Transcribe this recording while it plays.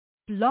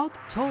Blog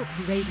Talk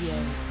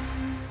Radio.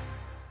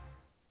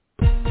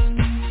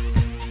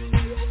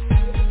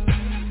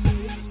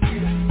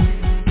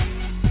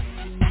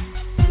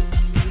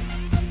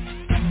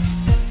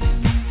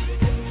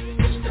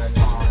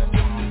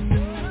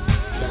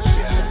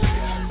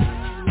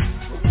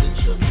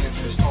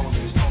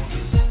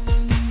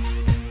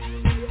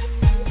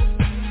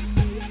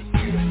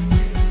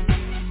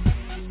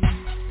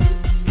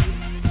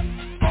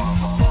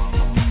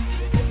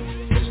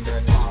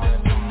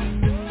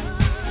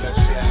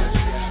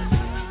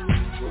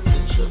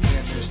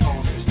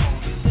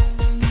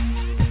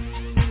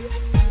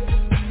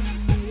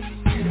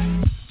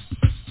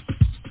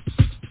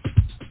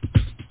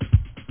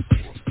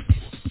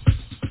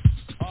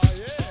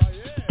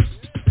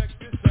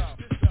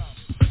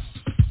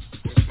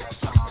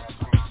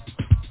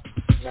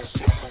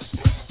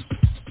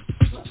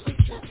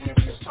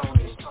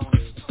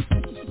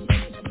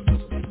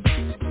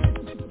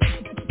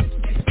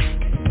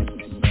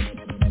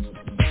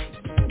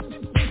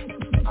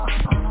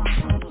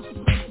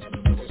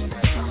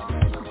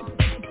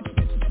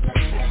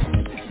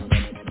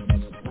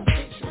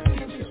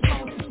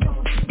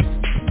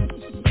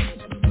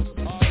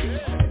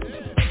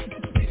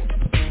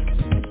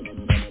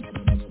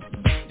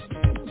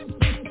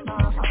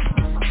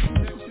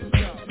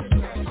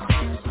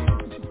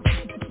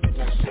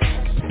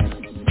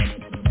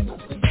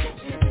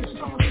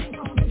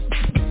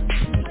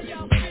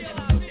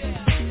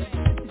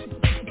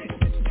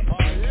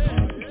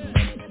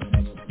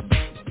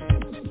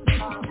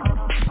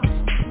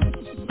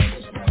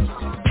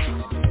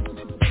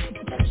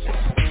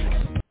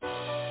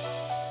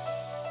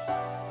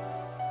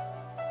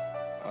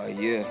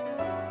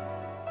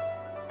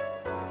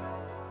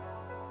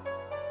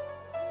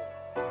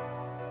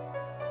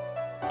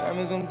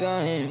 Diamonds on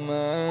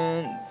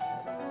diamonds.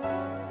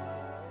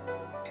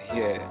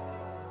 Yeah.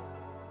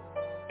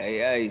 Hey,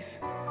 Ice.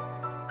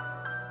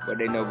 What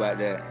they know about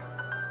that?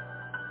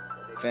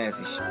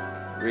 Fancy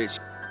shit. Rich.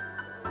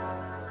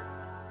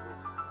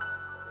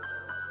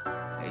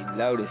 Hey,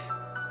 Lotus.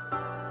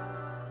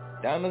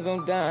 Diamonds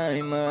on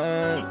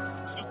diamonds.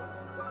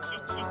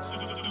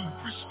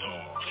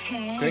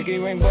 Pinky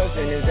ring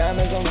bustin', it's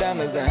diamonds on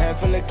diamonds. A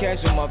handful of cash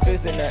with my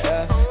fist in the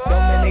air. So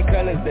many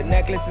colors, the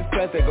necklace is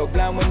cussed. They go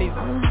blind when these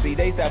see,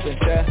 they stop and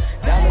stare.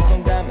 Diamonds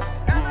on diamonds.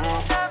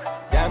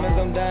 Diamonds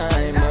on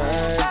diamonds.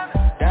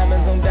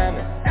 Diamonds on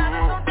diamonds.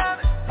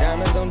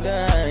 Diamonds on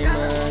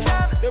diamonds.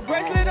 The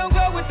bracelet don't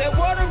go with that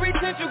water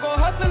retention.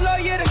 Gon' hustle all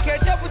year to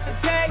catch up with the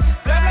tag.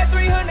 Drive like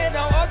 300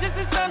 on all just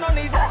the sun on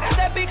these. Got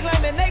that big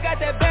claiming they got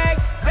that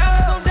bag.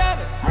 Diamonds on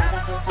diamonds.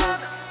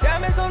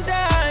 Diamonds on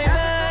diamonds.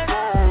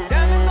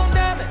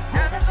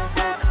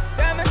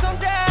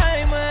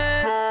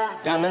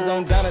 Diamonds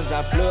on diamonds,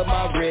 I flood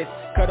my wrist.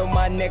 Cut on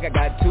my neck, I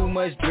got too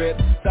much drip.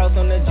 Sauce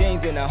on the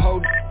jeans and a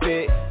whole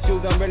fit.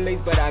 Shoes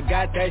unreleased, but I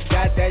got that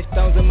shot. That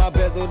stones in my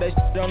bezel, that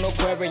shit on no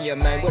Aquarium,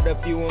 man. With a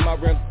few in my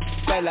rim,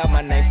 spell out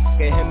my name.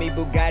 Can hear me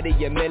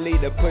Bugatti, a Millie,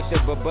 the push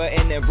of a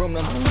button and room,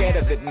 I'm scared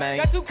of it, man.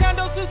 Got two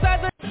condos, two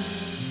sides of a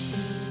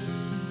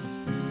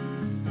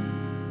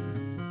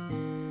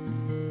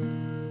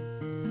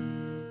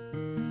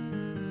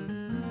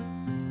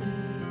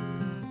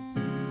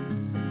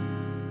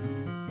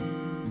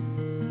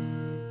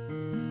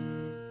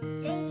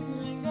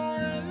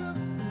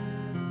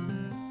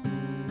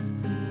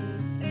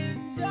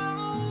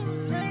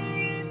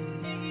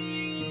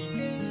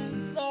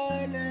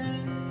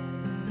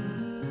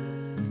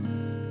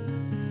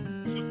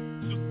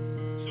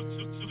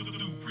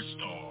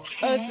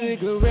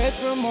cigarette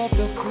from off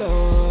the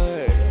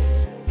floor.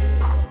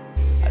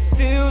 I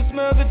still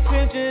smell the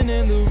tension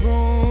in the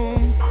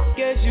room.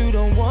 Guess you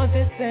don't want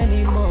this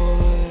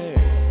anymore.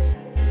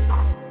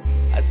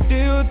 I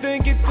still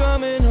think you're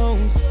coming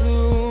home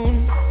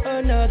soon.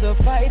 Another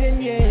fight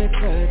and yeah, it's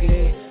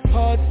ugly.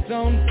 Hearts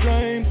on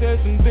flames, there's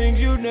some things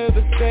you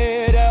never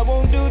said. I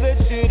won't do that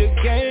shit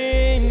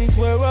again.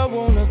 Swear I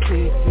wanna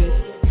fix it.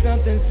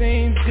 Something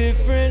seems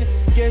different.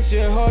 Guess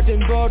your heart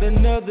done bought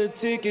another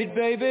ticket,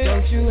 baby.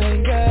 Don't you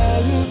hang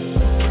up.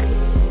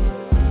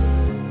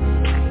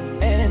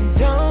 And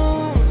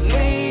don't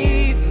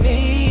leave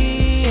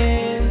me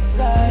in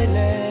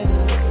silence.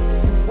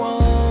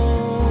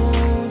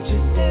 Won't you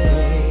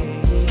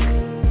stay?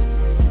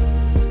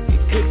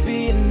 It could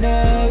be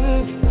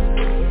enough.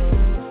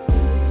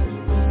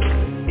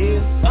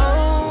 If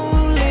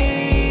only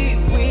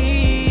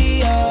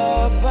we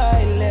are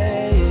violent.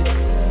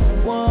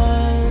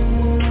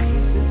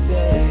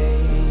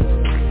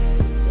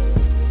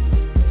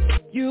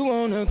 You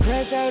wanna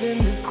crash out in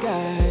the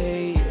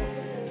sky.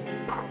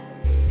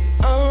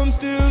 I'm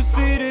still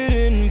seated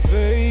in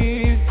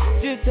faith.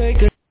 Just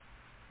take a.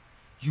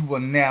 You are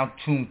now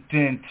tuned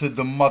in to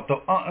the mother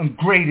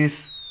greatest.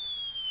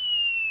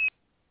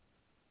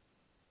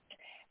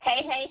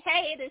 Hey,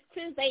 it is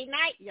Tuesday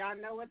night. Y'all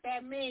know what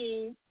that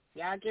means.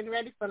 Y'all getting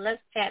ready for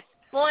Let's Chat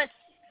Sports.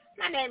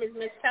 My name is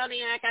Miss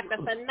Toni, and I got the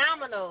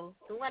phenomenal,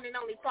 the one and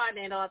only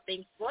partner in all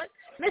things sports,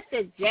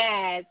 Mr.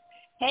 Jazz.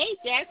 Hey,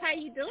 Jazz, how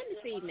you doing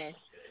this evening?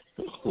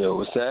 Yo,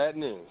 what's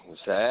happening?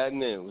 What's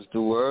happening? What's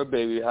the word,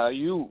 baby? How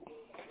you?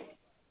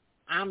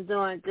 I'm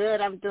doing good.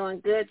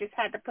 Just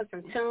had to put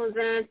some tunes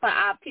in for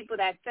our people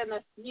that send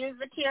us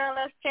music here on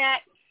Let's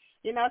Chat.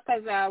 You know,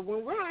 because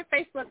when we're on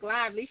Facebook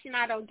Live, at least you and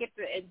I don't get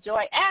to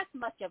enjoy as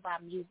much of our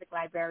music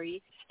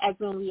library as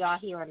when we are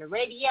here on the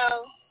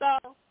radio.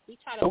 So we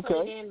try to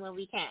put it in when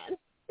we can.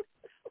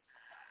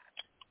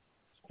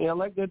 Yeah, I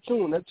like that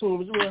tune. That tune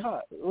was real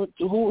hot.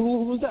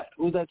 Who was that?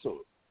 Who was that tune?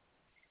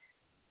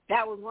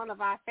 That was one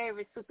of our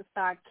favorite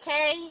superstar,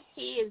 K.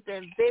 He has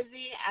been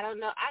busy. I don't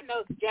know. I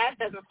know Jazz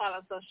doesn't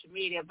follow social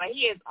media, but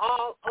he is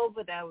all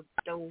over the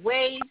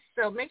waves.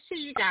 So make sure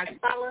you guys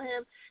follow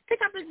him.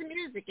 Pick up his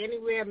music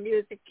anywhere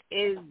music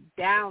is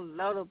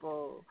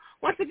downloadable.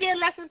 Once again,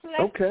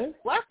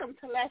 welcome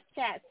to Let's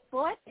Chat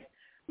Sports.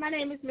 My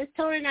name is Miss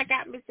Toni, and I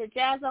got Mr.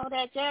 Jazz over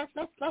there. Jazz,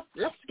 let's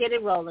get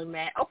it rolling,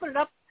 man. Open it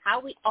up how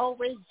we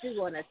always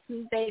do on a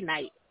Tuesday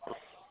night.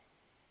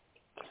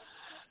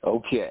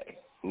 Okay.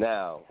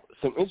 Now,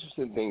 some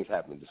interesting things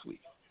happened this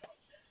week.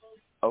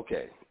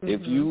 Okay,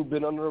 if you've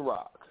been under a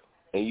rock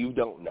and you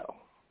don't know,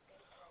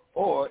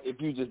 or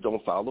if you just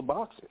don't follow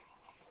boxing,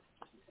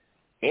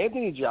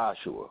 Anthony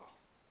Joshua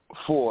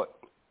fought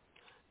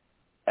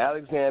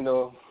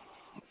Alexander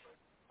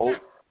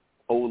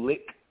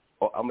Oleinik,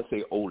 or I'm going to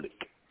say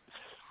Oleinik.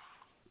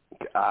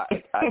 I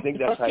think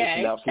that's how you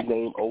pronounce his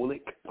name,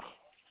 Oleinik.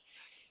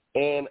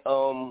 And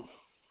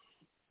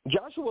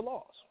Joshua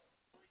lost.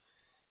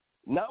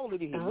 Not only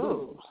did he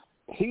lose,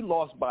 he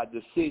lost by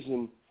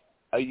decision,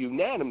 a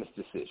unanimous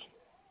decision.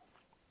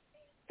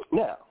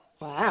 Now,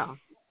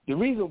 the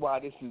reason why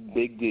this is a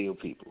big deal,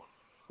 people,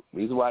 the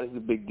reason why this is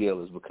a big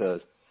deal is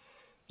because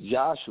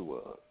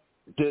Joshua,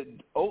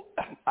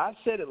 I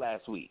said it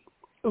last week,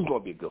 it was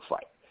going to be a good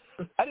fight.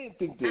 I didn't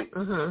think that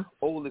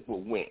Oleinik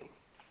would win,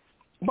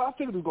 but I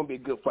figured it was going to be a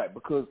good fight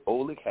because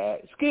Oleinik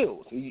had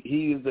skills.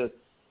 He is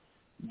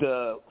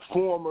the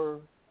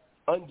former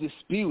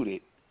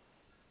undisputed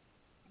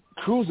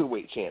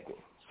cruiserweight champion,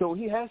 so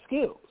he has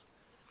skills,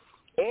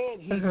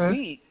 and he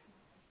beat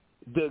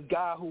the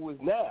guy who is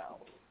now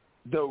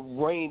the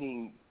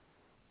reigning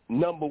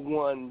number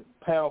one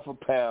pound for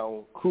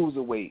pound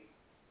cruiserweight.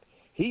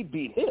 He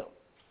beat him,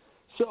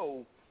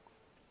 so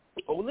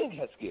Oleinik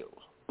has skills,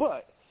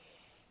 but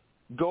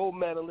gold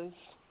medalist.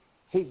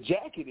 His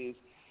jacket is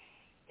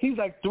he's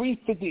like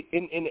 350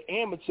 in the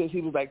amateurs.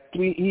 He was like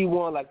he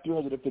won like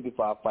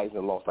 355 fights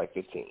and lost like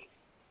 15.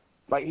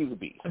 Like he was a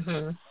beast.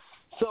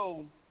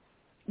 So.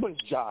 But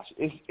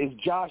it's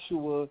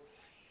Joshua,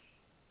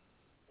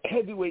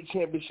 heavyweight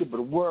championship of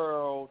the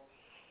world.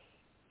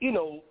 You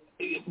know,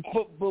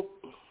 but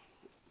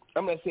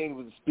I'm not saying it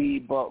was a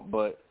speed bump,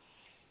 but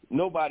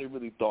nobody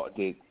really thought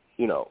that,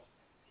 you know,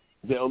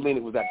 that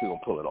Oleinik was actually going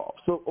to pull it off.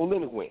 So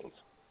Oleinik wins.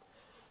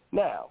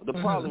 Now, the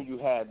problem you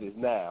have is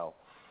now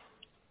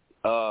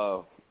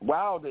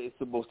Wilder is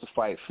supposed to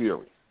fight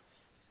Fury.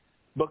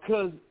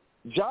 Because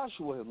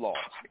Joshua has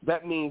lost,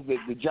 that means that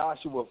the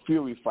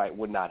Joshua-Fury fight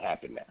would not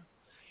happen now.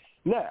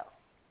 Now,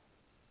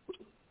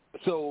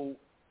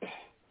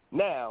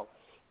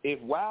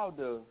 if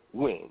Wilder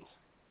wins,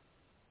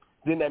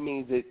 then that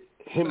means that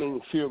him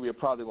and Fury are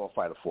probably going to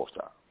fight a fourth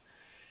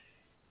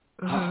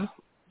time.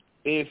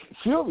 If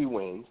Fury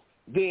wins,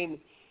 then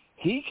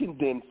he can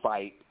then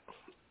fight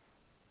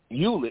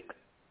Usyk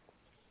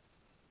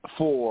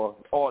for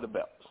all the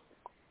belts.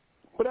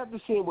 But after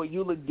seeing what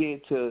Usyk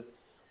did to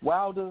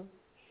Wilder,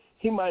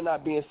 he might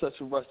not be in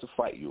such a rush to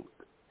fight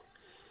Usyk.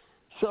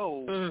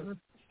 So,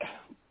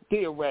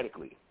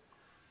 theoretically,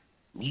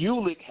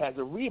 Usyk has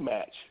a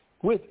rematch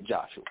with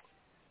Joshua.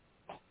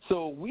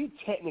 So we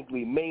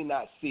technically may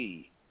not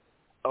see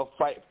a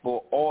fight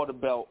for all the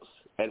belts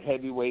at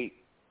heavyweight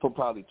for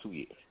probably 2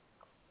 years.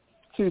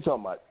 So you're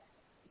talking about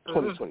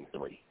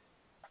 2023.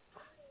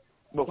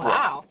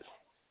 Wow.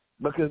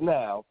 Because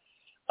now,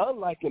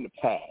 unlike in the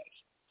past,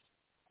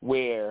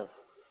 where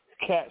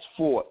cats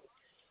fought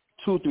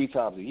 2-3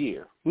 times a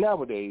year,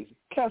 nowadays,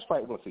 cats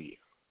fight once a year.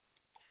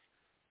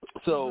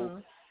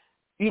 So,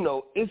 you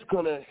know,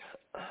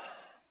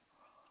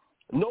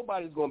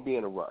 nobody's going to be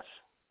in a rush.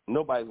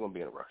 Nobody's going to be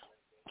in a rush.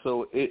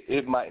 So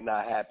it might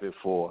not happen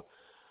for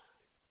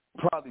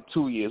probably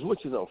 2 years,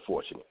 which is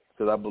unfortunate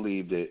because I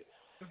believe that,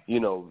 you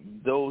know,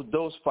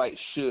 those fights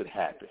should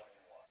happen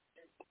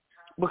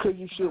because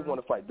you should want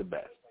to fight the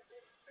best.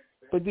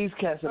 But these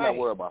cats are not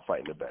worried about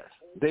fighting the best.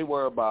 They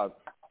worry about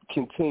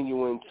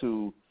continuing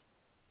to,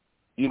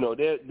 you know,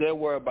 they're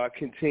worried about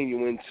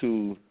continuing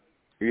to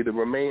either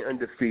remain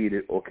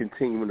undefeated or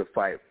continuing to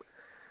fight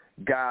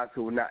guys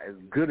who are not as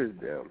good as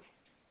them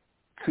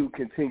to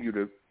continue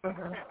to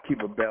keep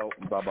a belt,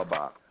 blah, blah,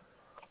 blah.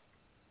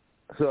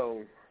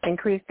 So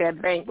increase their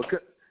bank.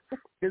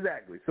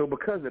 Exactly. So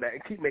because of that,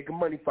 and keep making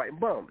money fighting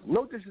bums.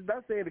 No, this is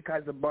not saying the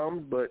guys are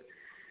bums, but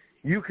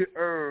you could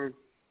earn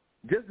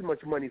just as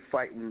much money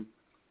fighting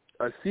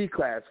a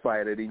C-class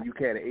fighter than you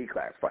can an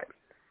A-class fighter,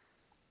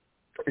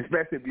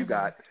 especially if you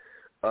got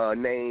a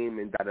name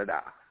and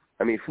da-da-da.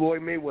 I mean,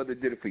 Floyd Mayweather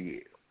did it for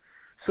years.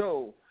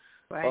 So,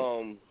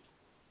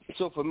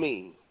 so for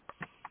me,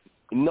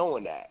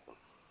 knowing that,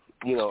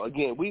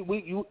 again,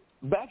 you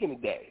back in the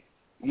day,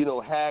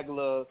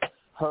 Hagler,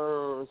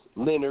 Hearns,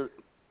 Leonard,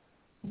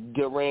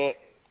 Durant,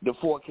 the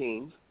Four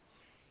Kings,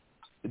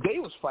 they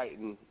was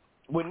fighting.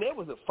 When there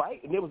was a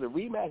fight and there was a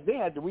rematch, they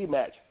had the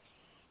rematch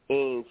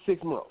in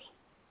 6 months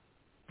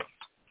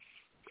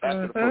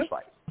after the first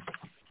fight.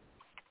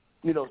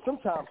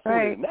 Sometimes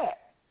sooner than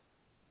that.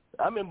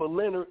 I remember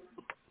Leonard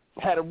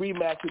had a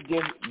rematch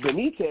against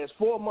Benitez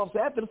 4 months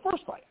after the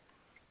first fight.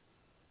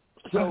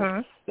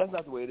 So that's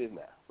not the way it is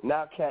now.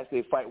 Now cats,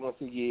 they fight once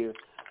a year.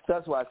 So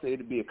that's why I say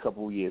it'll be a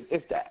couple of years,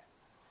 if that.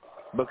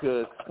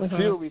 Because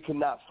Fury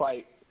cannot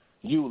fight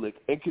Usyk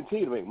and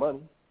continue to make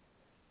money.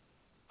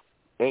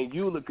 And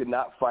Usyk could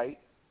not fight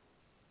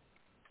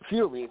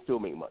Fury and still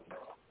make money.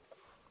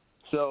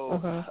 So,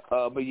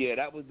 but yeah,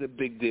 that was the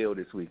big deal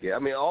this weekend. I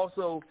mean,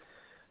 also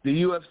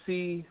the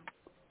UFC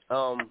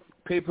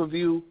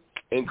pay-per-view,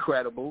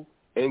 incredible.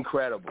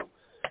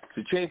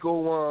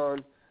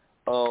 Shevchenko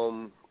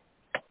won.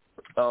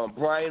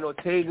 Brian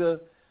Ortega,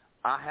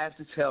 I have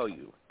to tell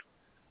you,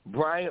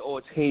 Brian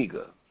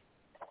Ortega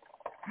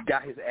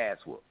got his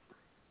ass whooped.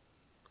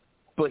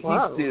 But he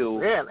still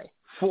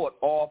fought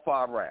all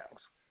 5 rounds.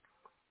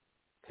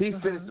 He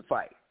finished the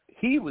fight.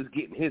 He was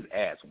getting his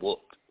ass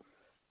whooped.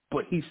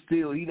 But he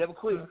never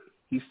quit.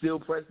 He still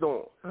pressed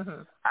on.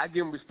 I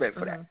give him respect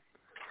for that.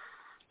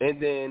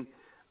 And then,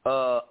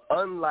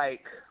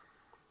 unlike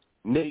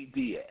Nate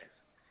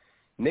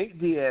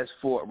Diaz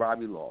fought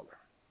Robbie Lawler.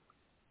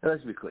 Now,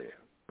 let's be clear.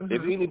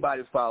 If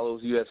anybody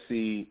follows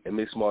UFC and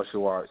mixed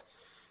martial arts,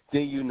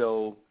 then you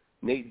know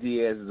Nate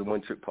Diaz is a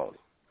one-trick pony.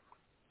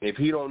 If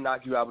he don't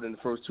knock you out within the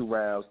first 2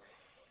 rounds,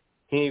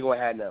 he ain't going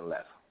to have nothing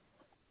left.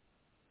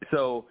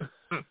 So,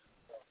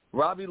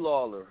 Robbie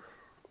Lawler,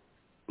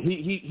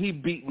 he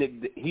beat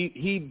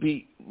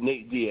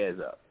Nate Diaz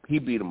up. He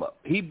beat him up.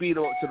 He beat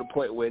him to the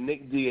point where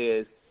Nate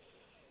Diaz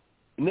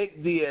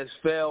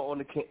fell on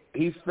the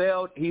he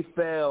fell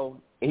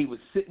and he was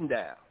sitting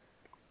down.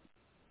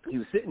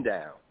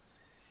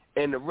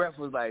 And the ref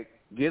was like,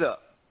 "Get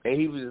up." And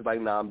he was just like,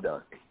 "Nah, I'm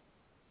done."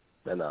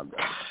 "Nah, I'm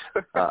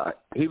done."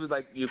 He was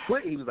like, "You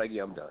quit?" He was like,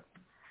 "Yeah, I'm done."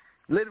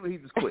 Literally, he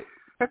just quit.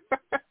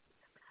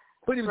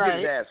 But he was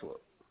getting his ass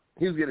whooped.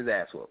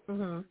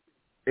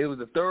 It was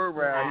the 3rd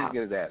round. He was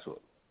getting his ass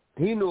whooped.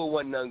 He knew it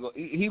wasn't nothing.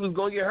 He was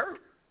going to get hurt.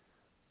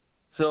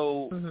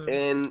 So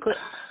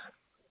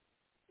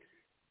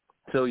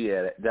so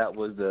yeah, that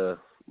was the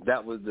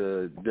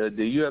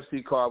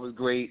UFC card was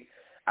great.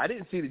 I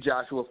didn't see the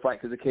Joshua fight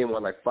because it came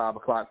on like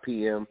 5:00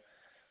 p.m.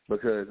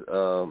 because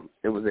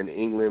it was in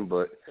England,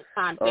 but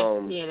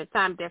the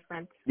time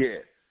difference.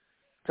 Yeah,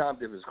 time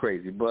difference is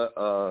crazy, but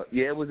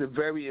it was a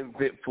very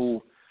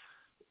eventful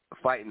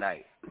fight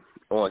night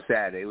on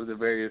Saturday. It was a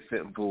very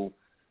eventful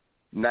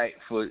night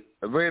for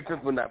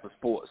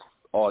sports,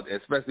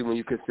 especially when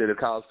you consider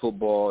college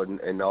football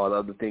and all the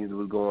other things that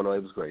was going on.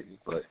 It was crazy,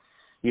 but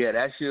yeah,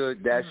 that's your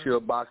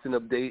boxing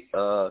update.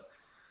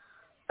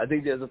 I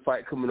think there's a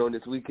fight coming on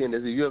this weekend.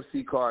 There's a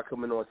UFC card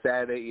coming on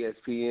Saturday,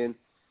 ESPN.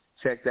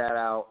 Check that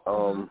out.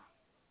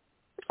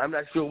 I'm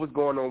not sure what's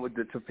going on with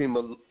the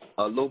Teofimo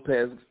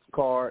Lopez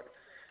card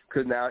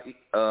because now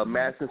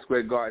Madison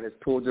Square Garden has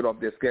pulled it off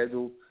their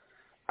schedule.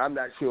 I'm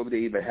not sure if they're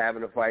even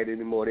having a fight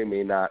anymore. They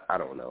may not. I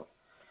don't know.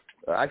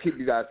 I keep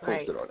you guys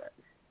posted on that.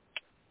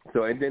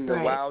 So, and then the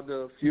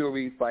Wilder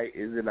Fury fight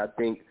is in, I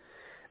think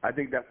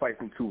that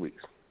fight's in 2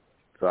 weeks.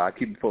 So I'll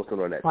keep you posted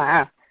on that.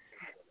 Wow.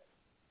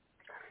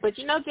 But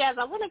Jazz,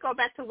 I want to go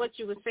back to what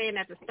you were saying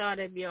at the start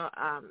of your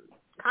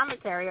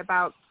commentary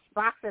about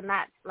boxing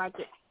not like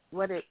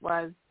what it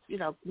was,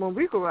 when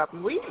we grew up.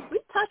 We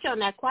touch on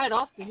that quite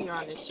often here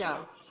on the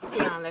show,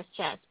 here on Let's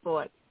Chat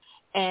Sports.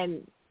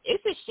 And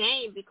it's a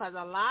shame because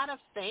a lot of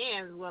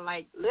fans were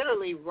like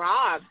literally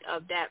robbed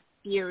of that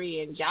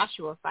Fury and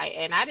Joshua fight.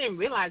 And I didn't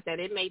realize that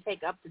it may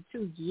take up to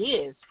 2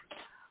 years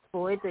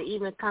for it to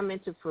even come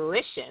into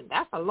fruition.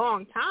 That's a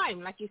long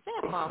time, like you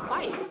said, for a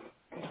fight.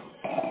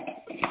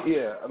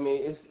 Yeah, I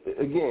mean,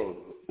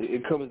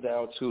 it comes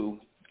down to,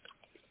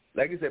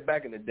 like I said,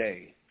 back in the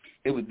day,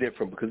 it was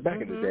different because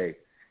back in the day,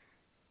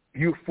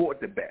 you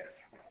fought the best.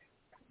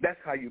 That's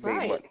how you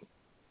made money.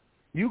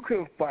 You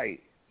couldn't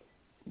fight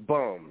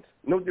bums,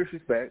 no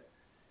disrespect,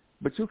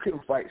 but you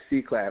couldn't fight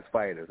C-class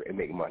fighters and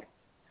make money.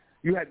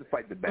 You had to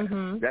fight the best.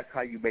 That's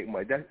how you make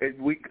money.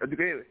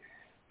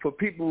 For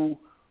people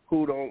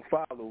who don't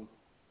follow,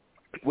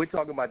 we're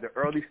talking about the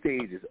early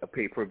stages of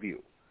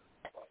pay-per-view.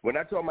 We're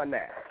not talking about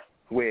now,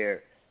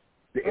 where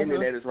the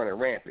internet is running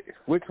rampant.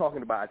 We're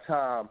talking about a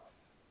time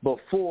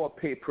before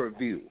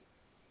pay-per-view,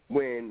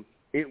 when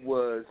it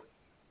was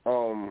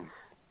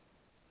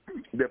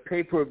the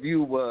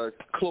pay-per-view was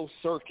closed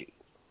circuit.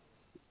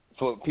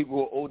 For people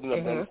who are old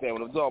enough to understand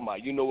what I'm talking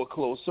about, you know what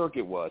closed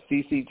circuit was,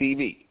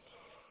 CCTV.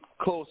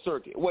 Closed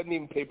circuit. It wasn't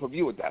even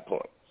pay-per-view at that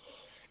point.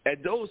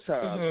 At those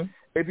times,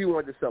 if you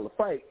wanted to sell a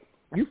fight,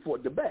 you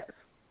fought the best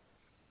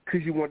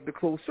because you wanted the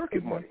closed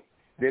circuit money.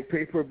 Then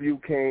pay-per-view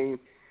came,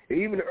 and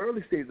even the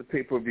early stages of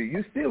pay-per-view,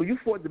 you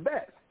fought the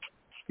best.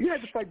 You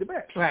had to fight the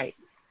best. Right.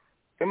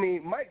 I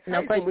mean, Mike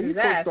No Tyson, when he questions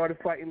first asked. started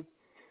fighting,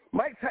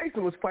 Mike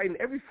Tyson was fighting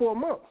every 4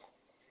 months.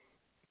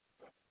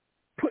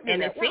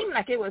 And it seemed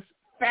like it was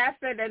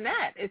faster than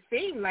that. It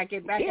seemed like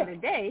it back in the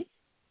day.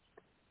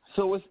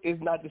 So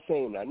it's not the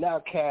same now. Now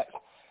cats,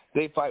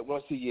 they fight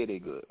once a year, they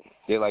good.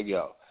 They're like,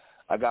 yo,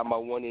 I got my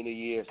one in a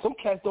year. Some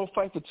cats don't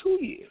fight for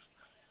 2 years.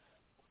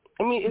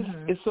 I mean,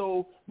 it's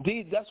so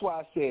that's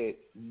why I said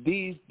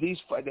these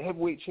fight, the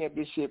heavyweight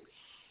championship,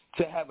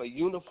 to have a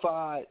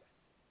unified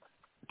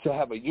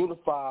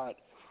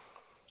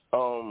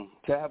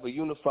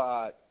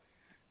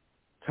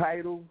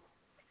title.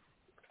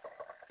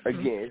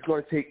 Again, it's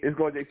going to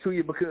take 2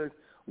 years because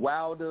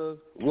Wilder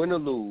win or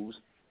lose.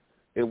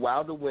 If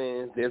Wilder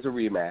wins, there's a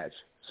rematch.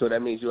 So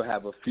that means you'll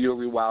have a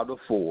Fury Wilder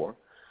 4.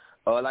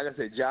 Like I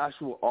said,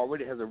 Joshua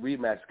already has a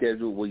rematch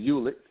scheduled with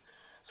Hewlett,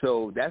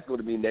 so that's going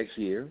to be next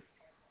year.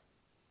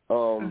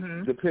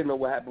 Depending on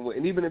what happens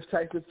and even if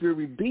Tyson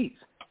Fury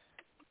beats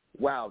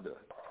Wilder,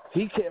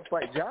 he can't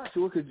fight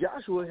Joshua because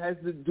Joshua has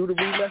to do the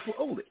rematch with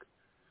Oleg.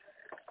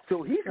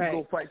 So he can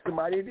go fight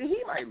somebody and then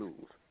he might lose.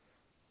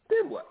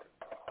 Then what?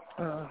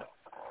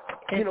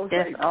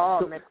 It's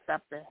all mixed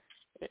up there.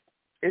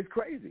 It's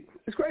crazy.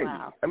 It's crazy.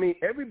 Wow. I mean,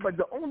 everybody.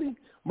 The only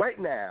right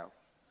now,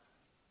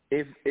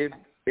 if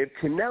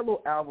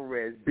Canelo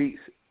Alvarez beats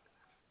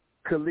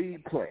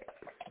Khalid Plant,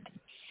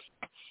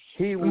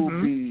 he will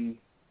be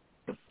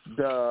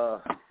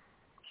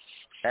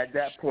at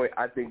that point.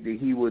 I think that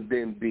he would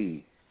then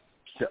be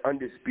the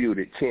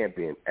undisputed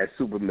champion at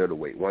super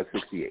middleweight,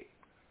 168.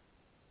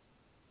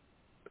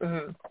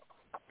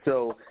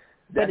 So,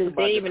 but is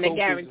there even a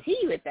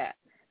guarantee with that?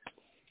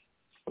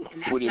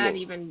 And that's what do you not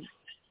mean? even.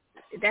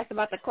 That's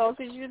about the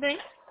closest you think?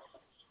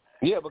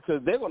 Yeah,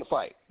 because they're going to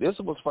fight. They're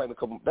supposed to fight in a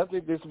couple. I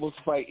think they're supposed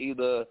to fight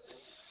either.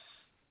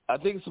 I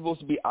think it's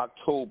supposed to be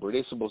October.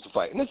 They're supposed to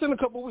fight, and it's in a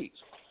couple weeks.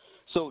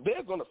 So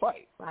they're going to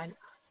fight. Right.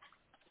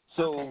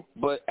 So,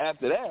 but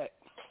after that,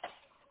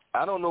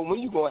 I don't know when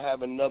you're going to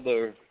have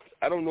another.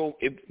 I don't know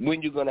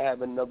when you're going to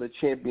have another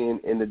champion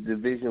in the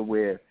division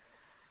where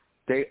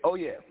they. Oh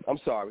yeah, I'm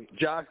sorry,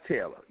 Josh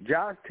Taylor.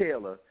 Josh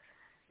Taylor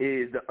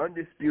is the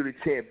undisputed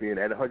champion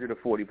at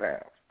 140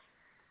 pounds.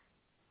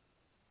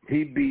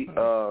 He beat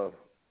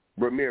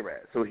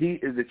Ramirez, so he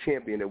is the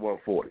champion at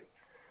 140.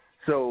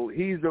 So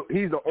he's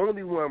the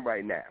only one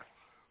right now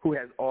who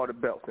has all the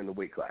belts in the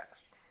weight class.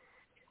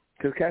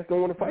 Because cats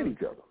don't want to fight each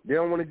other. They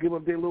don't want to give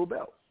up their little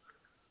belt.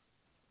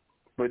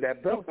 But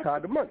that belt's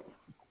tied to money.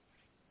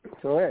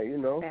 So, hey,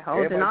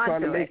 everybody's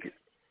trying to make it.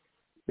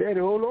 Yeah, they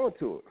hold on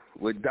to it.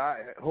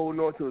 Holding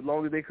on to it as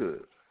long as they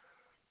could.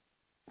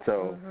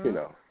 So,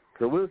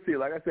 so we'll see.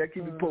 Like I said,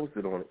 keep you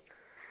posted on it.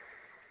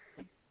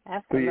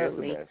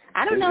 Absolutely.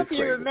 I don't know if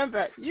you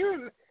remember.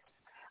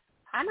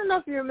 I don't know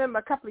if you remember.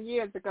 A couple of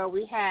years ago,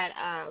 we had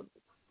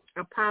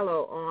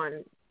Apollo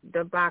on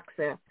The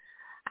Boxer.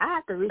 I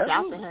have to reach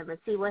out to him and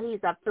see what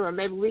he's up to, and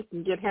maybe we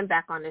can get him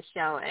back on the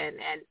show and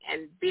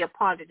be a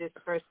part of this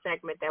first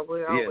segment that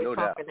we're always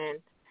talking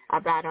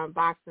about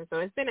unboxing. So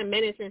it's been a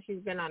minute since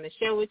he's been on the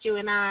show with you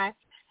and I.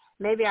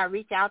 Maybe I'll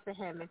reach out to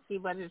him and see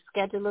what his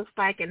schedule looks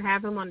like and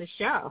have him on the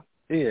show.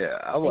 Yeah,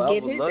 I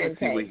would love to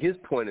see what his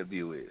point of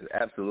view is.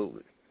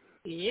 Absolutely.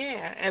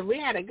 Yeah, and we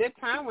had a good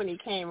time when he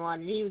came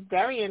on. He was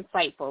very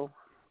insightful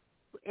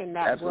in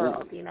that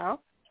world,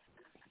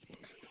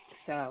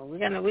 So we're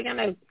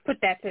gonna put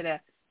that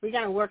we're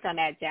gonna work on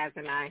that, Jazz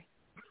and I.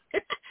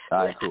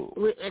 All right, cool.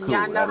 And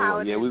y'all know how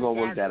it is. We're gonna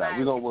work that out.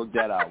 We're gonna work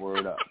that out.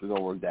 Word up. We're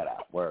gonna work that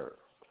out. Word.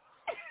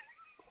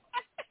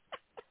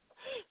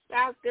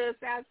 Sounds good.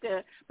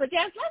 But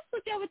Jazz, let's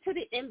switch over to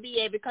the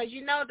NBA because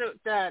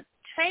the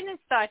training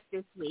starts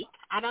this week.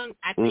 I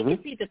think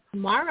it's either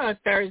tomorrow or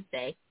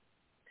Thursday.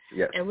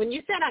 Yes. And when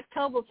you said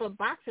October for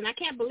boxing, I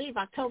can't believe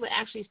October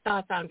actually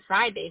starts on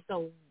Friday.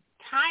 So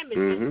time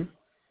is just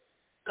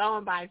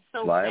going by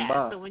so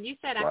fast. So when you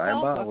said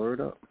October,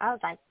 word up. I was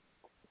like,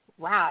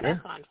 wow,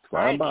 that's on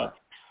Friday.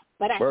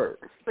 But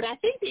I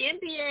think the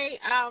NBA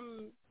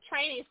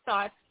training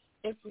starts.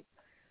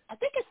 I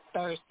think it's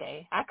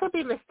Thursday. I could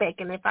be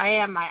mistaken. If I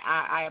am,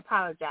 I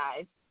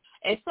apologize.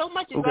 And so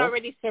much is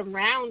already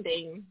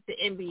surrounding the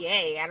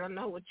NBA. I don't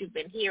know what you've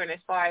been hearing as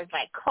far as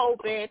like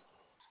COVID,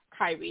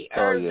 Kyrie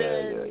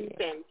Irving,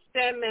 Ben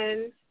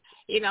Simmons,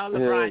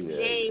 LeBron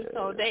James.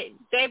 So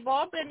they've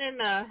all been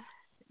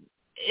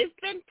it's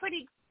been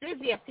pretty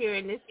busy up here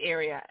in this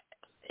area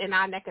in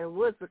our neck of the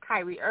woods with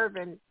Kyrie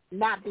Irving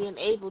not being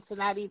able to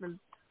not even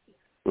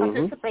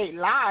participate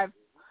live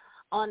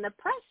on the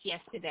press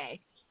yesterday.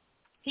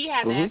 He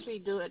had to actually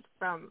do it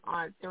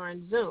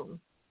during Zoom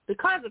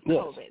because of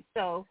COVID.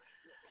 So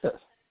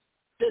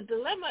the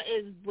dilemma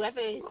is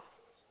whether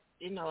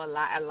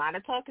a lot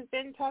of talk has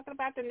been talking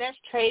about the Nets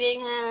trading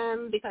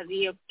him because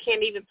he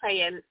can't even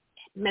play a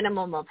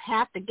minimum of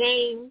half the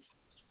games.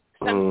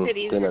 Some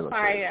cities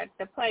require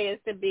the players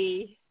to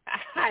be,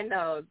 I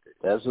know.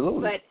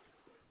 Absolutely. But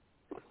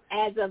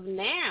as of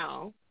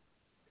now,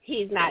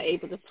 he's not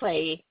able to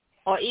play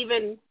or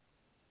even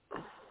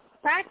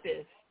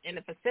practice in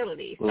the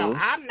facility. So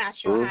I'm not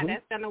sure how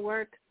that's going to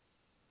work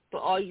for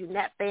all you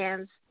Net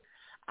fans.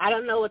 I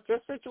don't know what your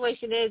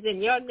situation is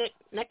in your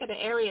neck of the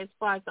area as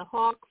far as the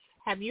Hawks.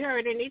 Have you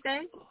heard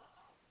anything?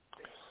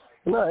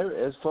 No,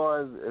 as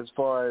far as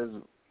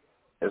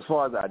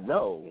I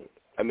know,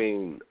 I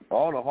mean,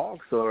 all the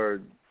Hawks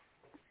are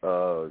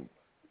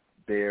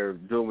they're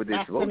doing what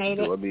they're supposed to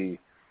do. I mean,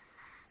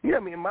 yeah, I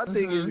mean, my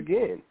thing is,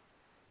 again,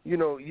 you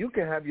know, you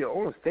can have your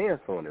own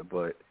stance on it,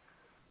 but,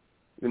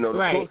 you know,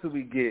 the closer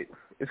we get,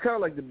 it's kind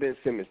of like the Ben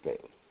Simmons thing.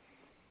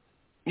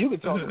 You can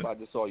talk about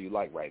this all you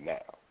like right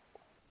now,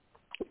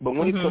 but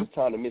when it comes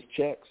time to miss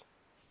checks,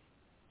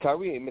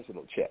 Kyrie ain't missing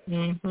no checks.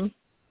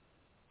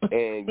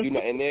 And you know,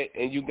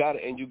 and you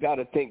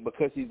gotta think,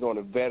 because he's on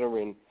a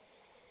veteran.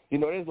 You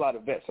know, there's a lot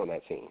of vets on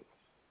that team.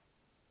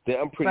 That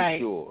I'm pretty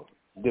sure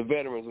the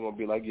veterans are gonna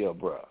be like, "Yo,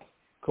 bro,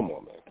 come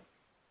on, man,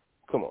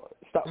 come on,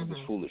 stop with this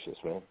foolishness,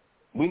 man.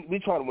 We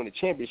trying to win a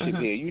championship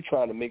here. You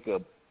trying to make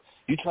a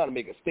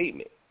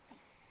statement."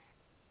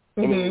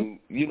 I mean,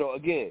 you know,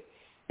 again,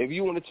 if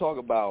you want to talk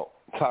about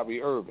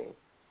Kyrie Irving,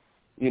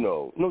 you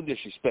know, no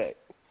disrespect,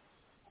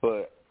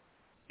 but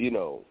you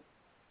know,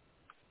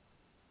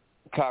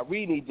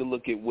 Kyrie needs to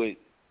look at what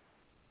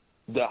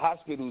the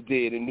hospital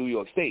did in New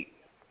York State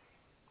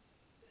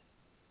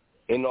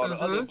and all the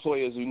other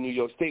employers in New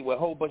York State, where a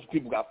whole bunch of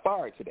people got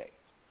fired today.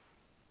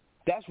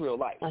 That's real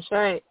life. That's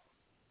right.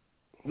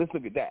 Let's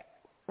look at that.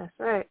 That's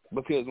right.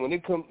 Because when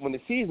the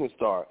season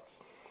starts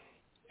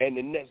and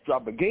the Nets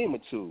drop a game or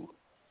two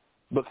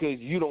because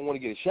you don't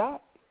want to get a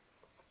shot,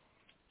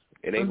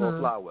 it ain't gonna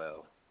fly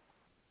well.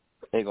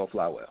 Ain't gonna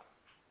fly well.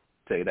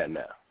 Tell you that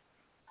now.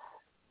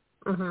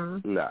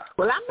 Nah.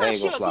 Well, I'm not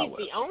sure if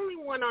he's the only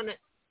one on the.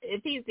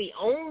 If he's the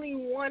only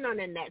one on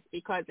the Nets,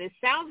 because it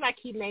sounds like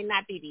he may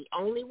not be the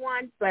only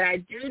one, but I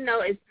do know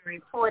it's been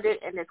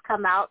reported and it's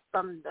come out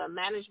from the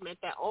management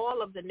that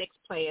all of the Knicks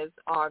players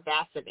are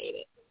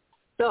vaccinated.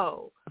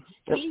 So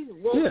he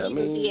won't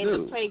even be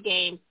able to play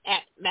games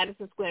at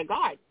Madison Square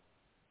Garden,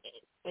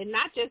 and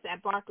not just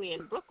at Barclays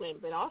in Brooklyn,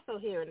 but also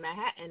here in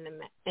Manhattan,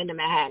 in the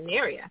Manhattan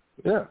area.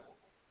 Yeah,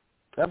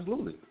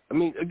 absolutely. I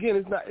mean, again,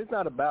 it's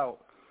not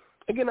about.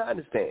 Again, I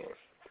understand.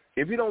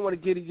 If you don't want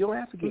to get it, you don't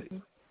have to get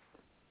it.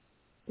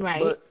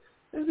 Right. But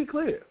let's be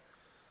clear.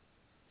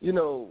 You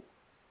know,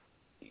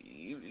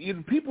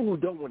 you people who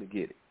don't want to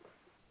get it,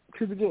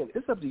 because, again,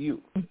 it's up to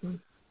you.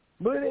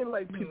 But it ain't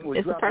like people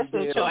are dropping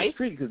dead on the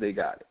street because they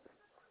got it.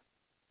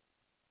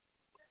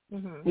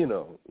 You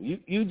know,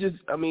 you just,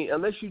 I mean,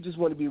 unless you just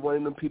want to be one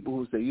of them people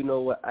who say, you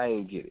know what, I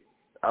ain't get it.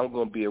 I'm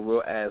going to be a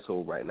real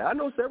asshole right now. I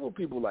know several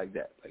people like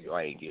that. Like,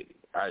 I ain't get it.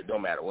 It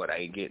don't matter what, I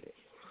ain't getting it.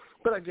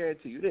 But I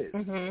guarantee you this.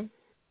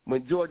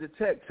 When Georgia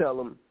Tech tell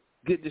them,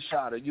 get the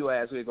shot or your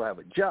ass ain't going to have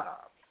a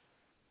job.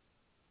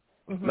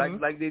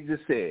 Like they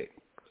just said,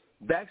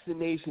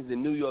 vaccinations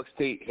in New York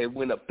State have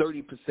went up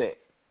 30%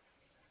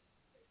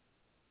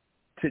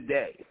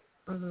 today.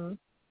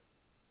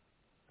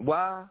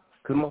 Why?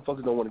 Because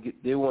motherfuckers don't want to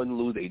they want to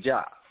lose their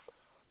job.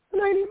 It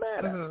ain't even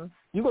matter.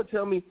 You gonna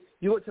tell me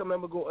I'm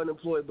gonna go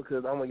unemployed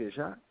because I'm gonna get a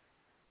shot?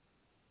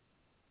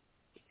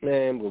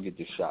 Man, I'm gonna get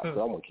this shot because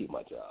I'm gonna keep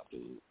my job,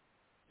 dude.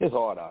 It's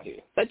hard out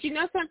here. But you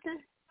know something?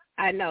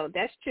 I know,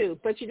 that's true.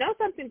 But you know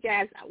something,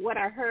 Jazz? What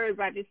I heard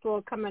right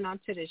before coming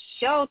onto the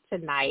show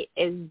tonight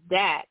is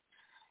that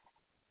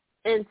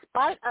in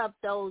spite of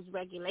those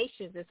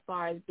regulations as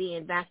far as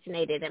being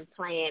vaccinated and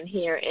playing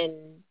here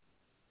in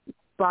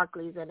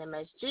Barclays and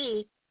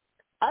MSG,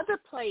 other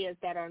players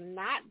that are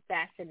not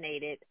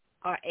vaccinated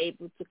are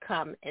able to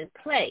come and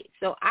play.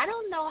 So I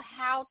don't know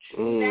how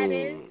true that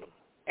is,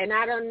 and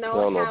I don't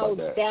know how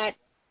that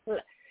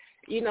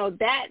you know,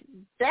 that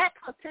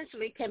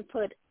potentially can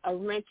put a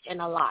wrench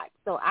in a lot.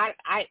 So I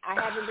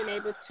haven't been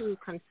able to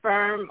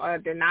confirm or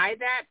deny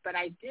that, but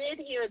I did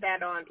hear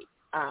that on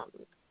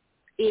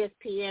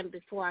ESPN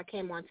before I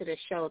came onto the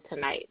show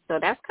tonight. So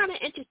that's kind of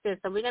interesting.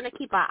 So we're going to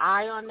keep our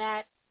eye on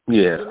that.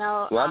 Yeah. You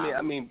know, well,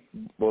 I mean,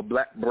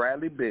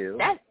 Bradley Beal.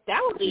 That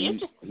would be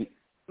interesting.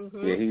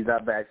 Yeah, he's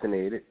not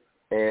vaccinated.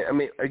 And, I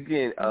mean,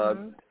 again,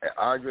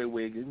 Andrew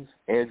Wiggins,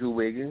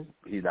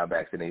 he's not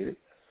vaccinated.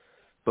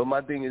 But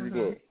my thing is,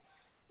 again,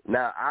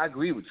 now I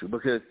agree with you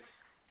because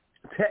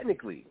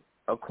technically,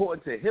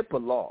 according to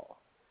HIPAA law,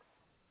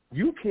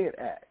 you can't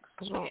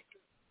ask. Right.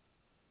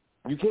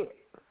 You can't.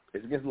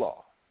 It's against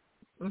law.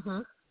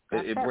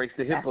 It breaks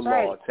the HIPAA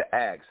law to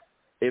ask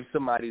if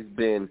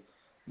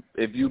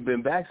if you've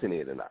been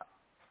vaccinated or not.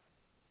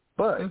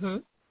 But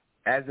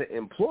as an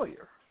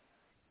employer,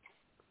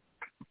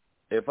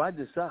 if I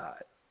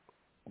decide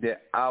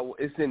that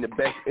it's in the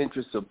best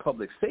interest of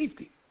public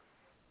safety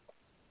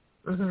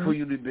for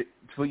you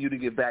to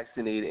get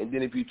vaccinated, and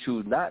then if you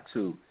choose not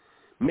to,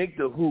 make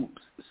the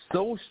hoops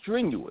so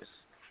strenuous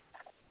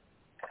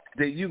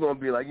that you're gonna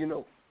be like,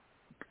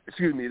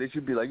 that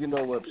you'd be like, you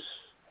know what?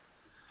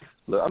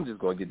 Look, I'm just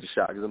gonna get the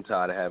shot because I'm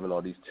tired of having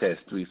all these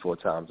tests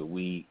 3-4 times a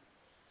week.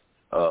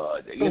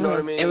 You know what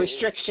I mean? And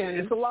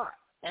restrictions. It's a lot.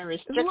 And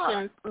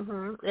restrictions.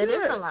 It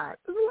is a lot.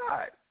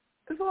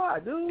 It's a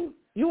lot, dude.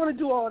 You want to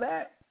do all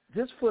that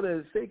just for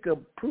the sake of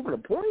proving a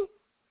point?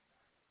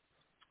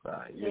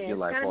 Your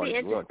life it's going to be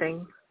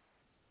interesting.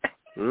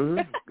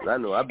 I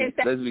know.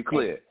 Let's be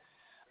clear.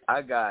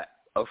 I got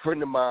a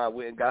friend of mine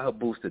went and got her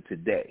booster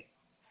today,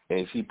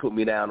 and she put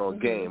me down on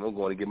game. I'm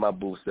going to get my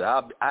booster.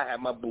 I have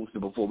my booster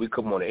before we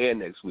come on the air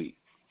next week.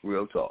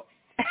 Real talk.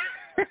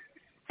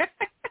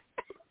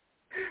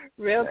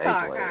 Real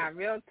talk, huh?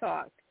 Real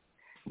talk.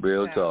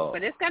 Real talk.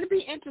 But it's going to be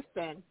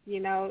interesting. You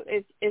know,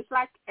 it's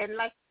like, and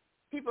like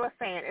people are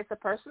saying, it's a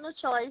personal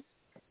choice.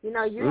 You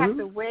know, you have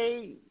to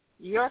weigh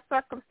your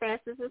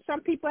circumstances, and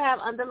some people have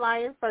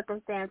underlying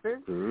circumstances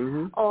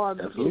or,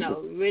 Absolutely. you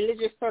know,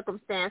 religious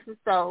circumstances.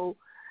 So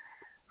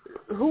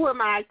who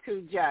am I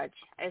to judge?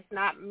 It's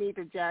not me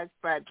to judge,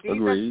 but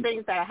these are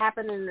things that are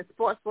happening in the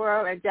sports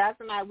world, and Jazz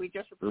and I, we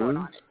just report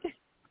on it.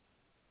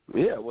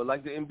 Yeah, well,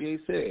 like the NBA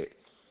said,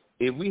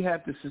 if we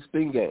have to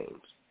suspend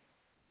games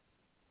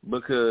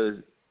because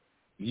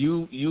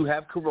you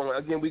have corona,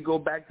 again, we go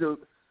back to,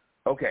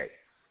 okay,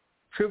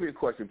 trivia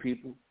question,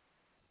 people.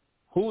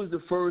 Who is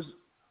the first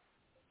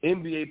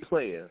NBA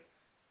player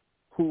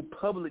who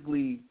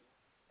publicly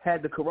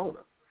had the corona?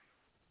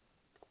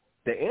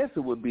 The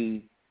answer would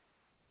be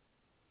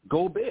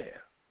Gobert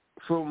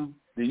from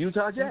the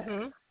Utah Jazz.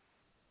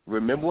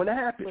 Remember when it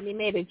happened? When he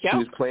made a joke. He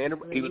was playing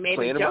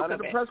around at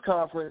the press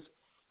conference,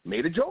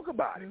 made a joke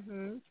about it.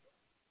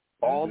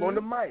 All on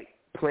the mic,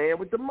 playing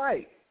with the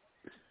mic,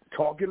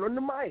 talking on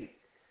the mic.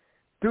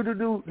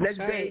 Next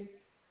day,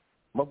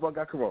 motherfucker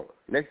got corona.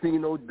 Next thing you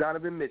know,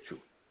 Donovan Mitchell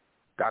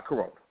got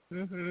corona.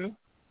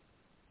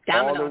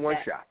 All in one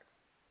shot.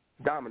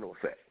 Domino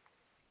effect.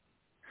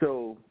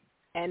 So,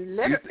 and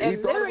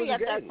literally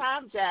at that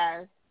time,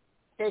 Jazz,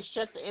 they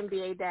shut the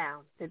NBA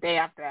down the day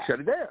after that.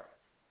 Shut it down.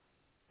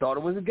 Thought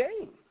it was a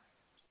game.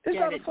 It's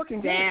not a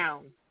fucking game.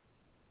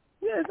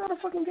 Yeah, it's not a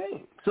fucking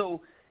game.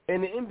 So,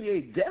 and the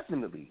NBA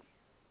definitely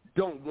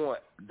don't want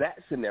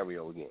that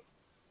scenario again.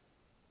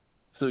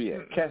 So, yeah,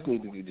 cats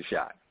need to get the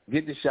shot.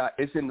 Get the shot.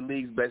 It's in the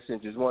league's best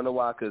interest. Want to know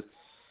why? Because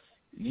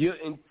you're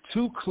in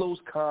too close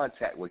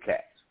contact with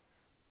cats.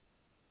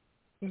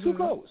 Too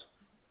close.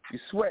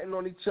 You're sweating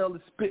on each other,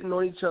 spitting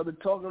on each other,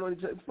 talking on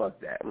each other. Fuck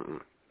that.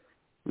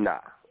 Nah.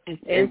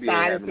 It's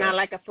inside. It's not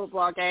like a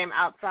football game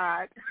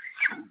outside.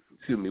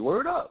 Excuse me.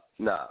 Word up.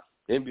 Nah.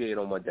 NBA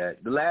don't want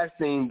that. The last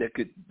thing that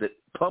could, the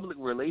public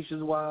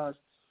relations-wise,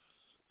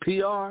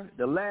 PR,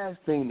 the last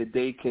thing that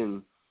they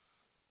can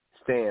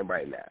stand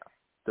right now,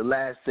 the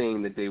last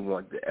thing that they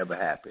want to ever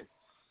happen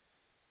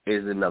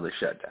is another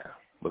shutdown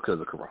because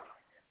of corona.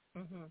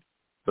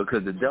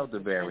 Because the Delta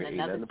variant ain't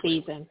another nothing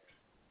to season.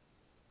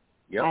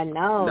 Yep. I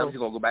know. Now you're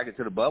going to go back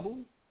into the bubble?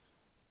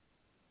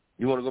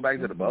 You want to go back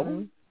into the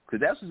bubble? Because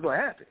that's what's going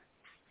to happen.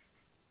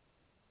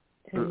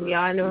 And we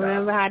all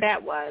remember how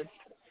that was.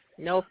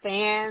 No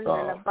fans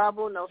in the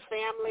bubble, no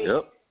family.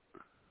 Yep.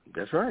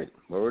 That's right.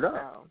 Word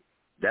up.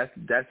 That's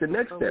the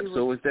next step.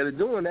 So instead of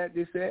doing that,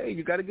 they say, hey,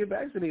 you got to get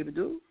vaccinated,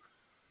 dude.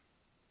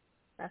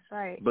 That's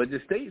right. But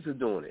the states are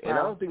doing it. And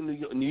I don't think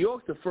New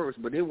York's the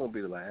first, but they won't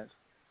be the last.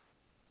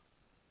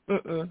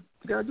 You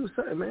got to do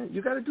something, man.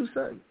 You got to do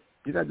something.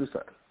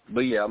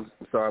 But, yeah, I'm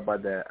sorry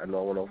about that. I know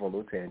I went off on a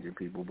little tangent,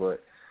 people.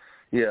 But,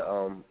 yeah,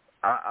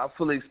 I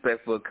fully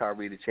expect for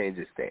Kyrie to change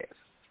his stance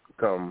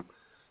come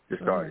the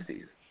start of the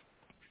season.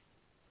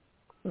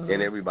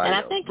 And everybody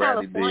else.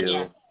 Bradley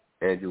Beal,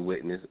 Andrew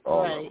Wiggins,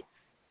 all of them.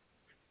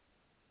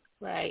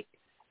 Right.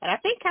 And I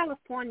think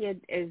California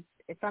is,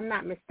 if I'm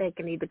not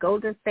mistaken, either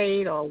Golden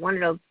State or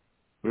one of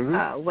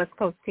those West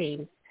Coast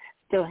teams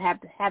still have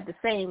the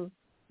same,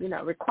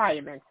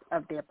 requirements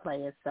of their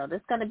players. So this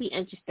is going to be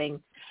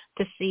interesting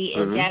to see,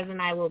 and Jazz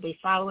and I will be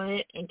following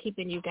it and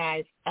keeping you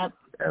guys updated.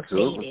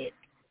 Absolutely.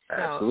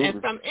 So,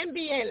 and from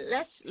NBA,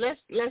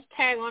 let's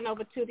tag on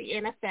over to the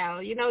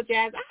NFL.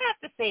 Jazz, I have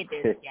to say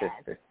this,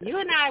 Jazz. You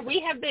and I, we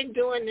have been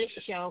doing this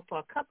show for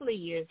a couple of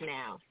years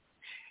now.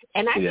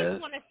 And I just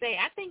want to say,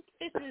 I think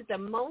this is the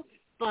most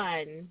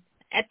fun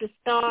at the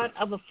start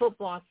of a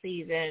football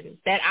season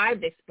that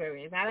I've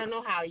experienced. I don't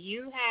know how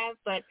you have,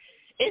 but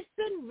it's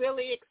been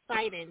really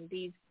exciting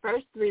these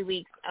first 3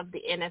 weeks of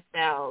the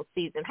NFL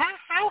season.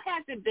 How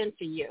has it been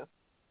for you?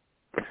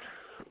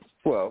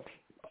 Well,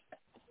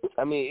 it's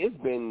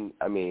been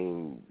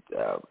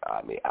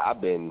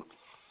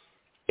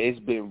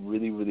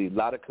really, really a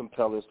lot of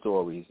compelling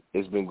stories.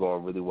 It's been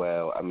going really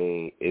well.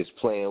 It's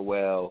playing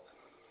well.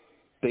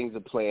 Things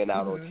are playing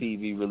out on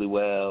TV really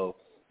well.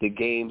 The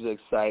games are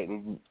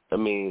exciting.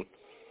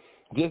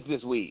 Just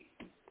this week,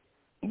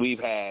 we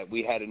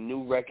had a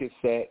new record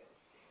set.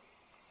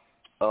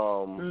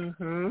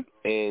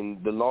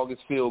 And the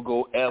longest field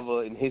goal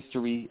ever in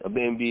history of the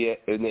NBA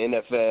in the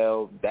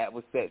NFL, that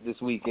was set this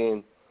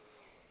weekend.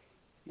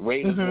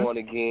 Raiders won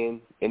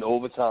again in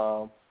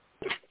overtime.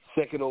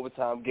 Second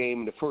overtime game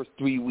in the first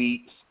 3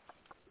 weeks.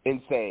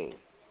 Insane.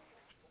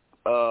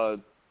 The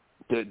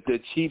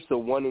Chiefs are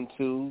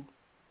 1-2.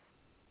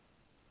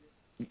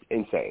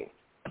 Insane.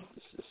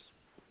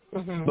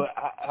 But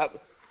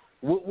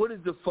what is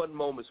the fun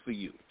moments for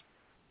you?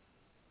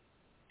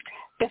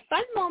 The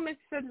fun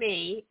moments for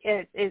me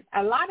is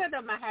a lot of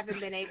them I haven't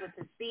been able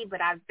to see,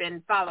 but I've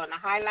been following the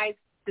highlights.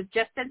 The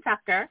Justin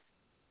Tucker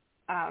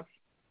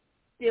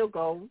field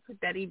goals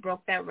that he broke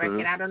that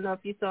record. Mm-hmm. I don't know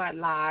if you saw it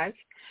live.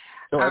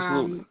 Oh,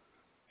 absolutely.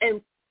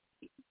 And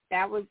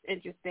that was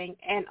interesting.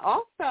 And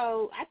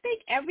also, I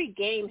think every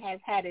game has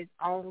had its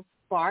own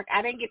spark.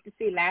 I didn't get to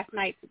see last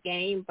night's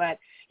game, but,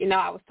 you know,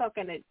 I was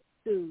talking to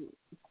a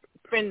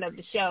friend of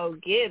the show,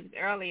 Gibbs,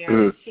 earlier.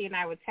 Mm-hmm. She and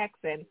I were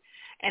texting.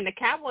 And the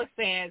Cowboys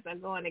fans are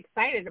going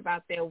excited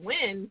about their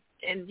win.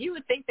 And you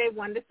would think they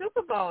won the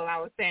Super Bowl, I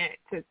was saying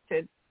to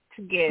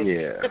Gibbs.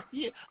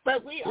 Yeah.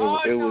 But we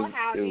all know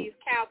how these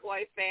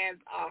Cowboy fans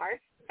are.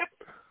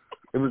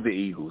 It was the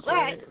Eagles,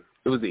 man.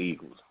 It was the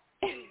Eagles.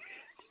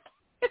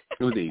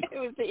 It was the Eagles. It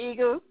was the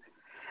Eagles.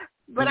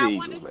 But I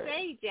want to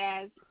say,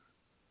 Jazz,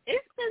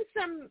 it's been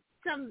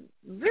some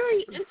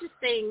very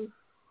interesting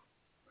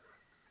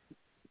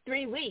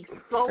 3 weeks,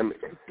 both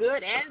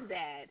good and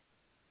bad.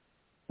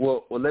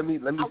 Well, let me.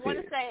 I want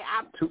to say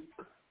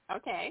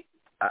okay.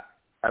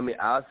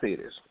 I'll say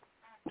this.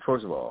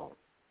 First of all,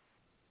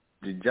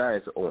 the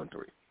Giants are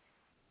 0-3.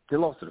 They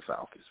lost to the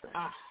Falcons,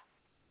 man.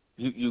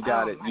 You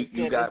got it.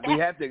 You got. We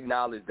have to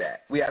acknowledge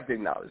that.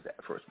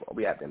 First of all,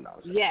 we have to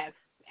acknowledge that. Yes,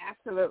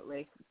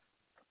 absolutely.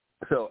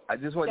 So I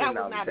just want to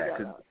acknowledge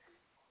that.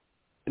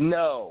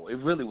 No, it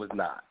really was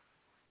not.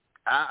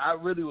 I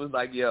really was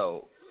like,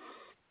 yo.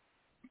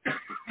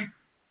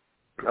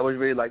 I was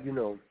really like, you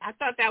know. I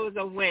thought that was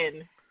a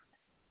win.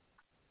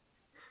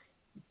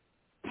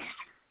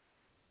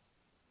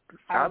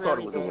 I thought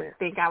it was a win. I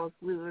think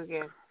we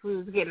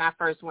was getting our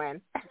first win.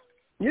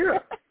 Yeah.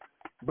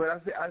 But I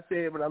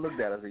said when I looked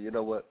at it, I said, you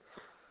know what?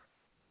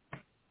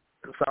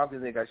 The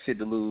Falcons ain't got shit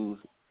to lose.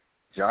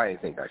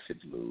 Giants ain't got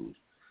shit to lose.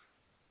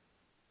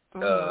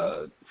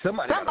 Mm-hmm.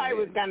 Somebody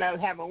was gonna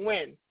have a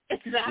win.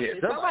 Exactly.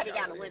 Yeah, somebody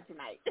got to win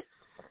tonight.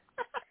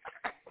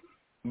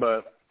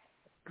 But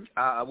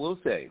I will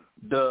say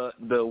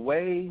the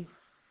way.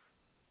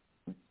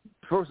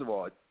 First of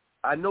all,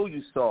 I know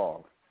you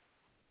saw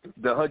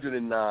the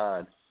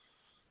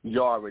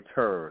 109-yard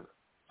return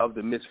of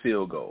the missed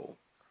field goal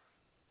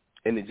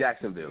in the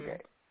Jacksonville game.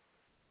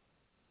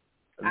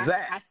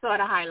 I saw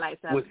the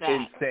highlights of was that.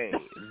 Insane.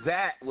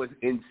 That was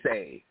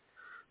insane.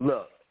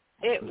 Look,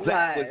 it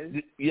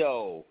was.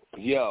 Yo.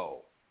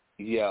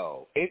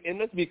 And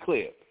let's be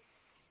clear.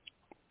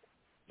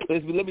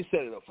 Let me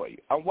set it up for you.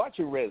 I'm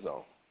watching Red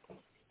Zone,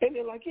 and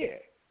they're like, yeah.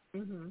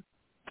 Mm-hmm.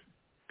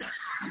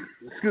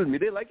 Excuse me.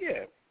 They're like,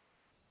 yeah.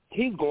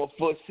 He's going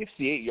for a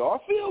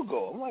 68-yard field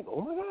goal. I'm like,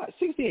 oh, my God,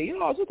 68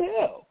 yards, what the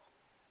hell?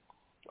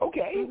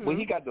 Okay, when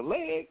he got the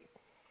leg,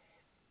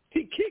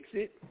 he kicks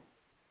it.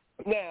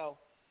 Now,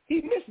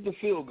 he misses the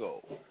field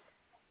goal.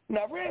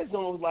 Now, Red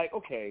Zone was like,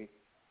 okay,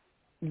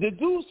 the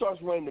dude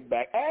starts running the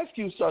back.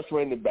 Askew starts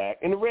running the back,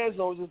 and the Red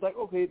Zone was just like,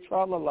 okay,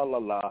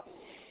 tra-la-la-la-la.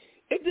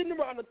 And then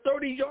around the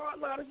 30-yard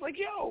line, it's like,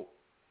 yo,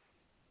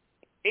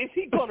 is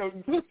he gonna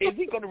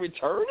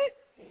return it?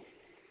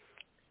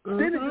 Mm-hmm.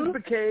 Then it just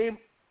became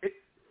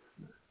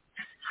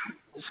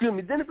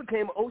then it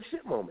became an oh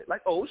shit moment.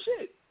 Like, oh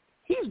shit,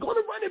 he's going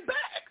to run it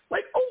back.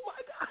 Like, oh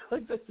my God,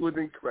 like that was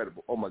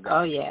incredible. Oh my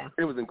God. Oh yeah.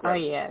 It was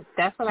incredible. Oh yeah,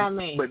 that's what I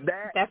mean. But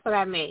that's what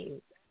I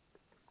mean.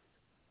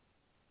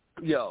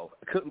 Yo,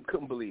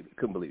 couldn't believe it.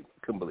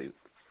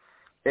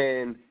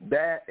 And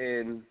that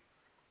and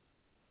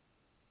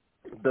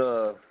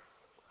the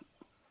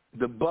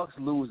Bucks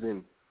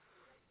losing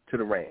to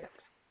the Rams.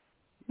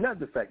 Not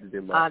the fact that they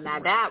lost. Oh, now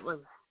that was,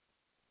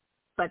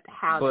 but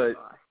how they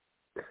lost.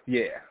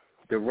 Yeah.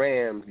 The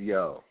Rams,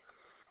 the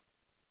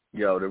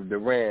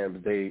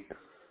Rams, they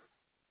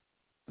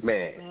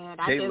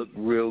look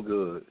real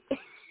good.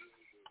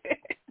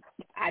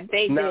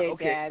 They did,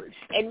 okay. guys.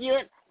 And you.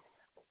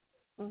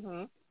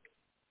 Mhm.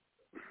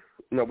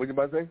 No, what you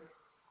about to say?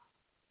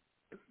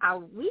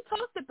 We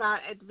talked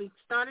about at the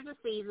start of the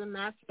season,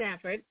 Matt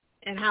Stafford,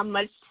 and how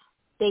much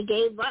they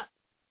gave up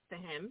to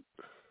him.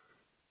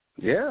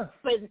 Yeah.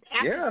 But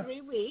after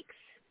 3 weeks,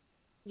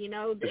 you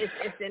know,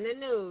 it's in the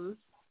news.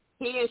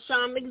 He and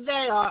Sean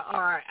McVay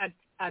are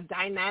a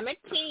dynamic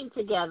team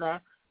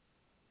together.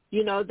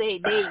 You know, they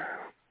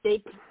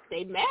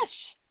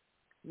mesh.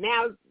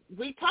 Now,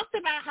 we talked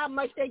about how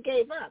much they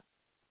gave up.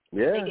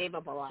 Yeah. They gave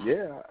up a lot.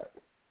 Yeah.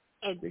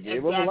 And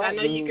gave up a lot, I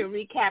know you can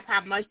recap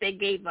how much they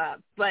gave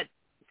up, but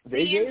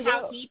seeing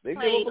how he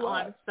played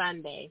on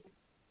Sunday,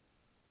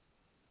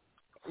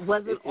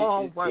 was it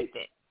all worth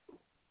it?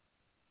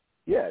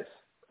 Yes.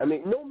 I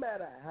mean, no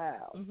matter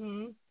how,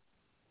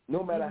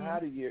 no matter how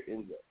the year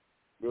ends up,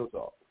 real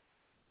talk,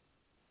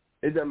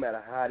 it doesn't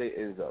matter how it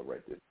ends up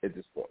right at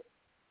this point.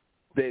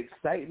 The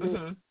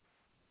excitement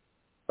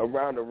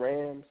around the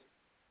Rams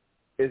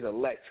is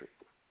electric.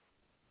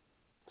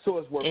 So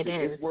it's worth it.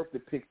 It's worth the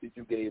picks that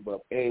you gave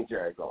up and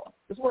Jared Goff.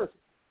 It's worth it.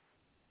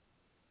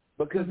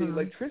 Because the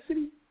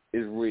electricity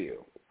is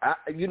real.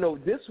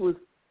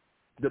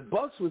 The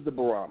Bucks was the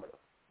barometer.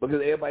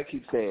 Because everybody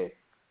keeps saying,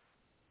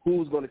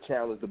 who's going to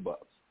challenge the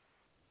Bucks?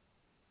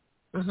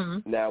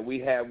 Now, we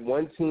have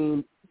one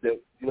team that,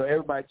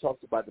 everybody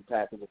talks about the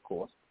Packers, of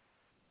course.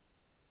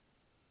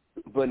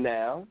 But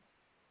now,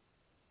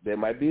 there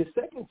might be a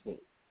second team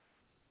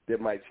that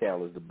might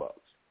challenge the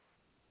Bucks.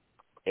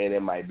 And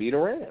it might be the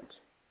Rams.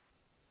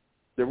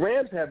 The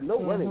Rams have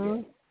no running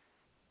game.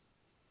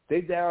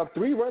 They down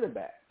 3 running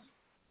backs.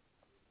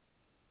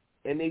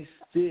 And they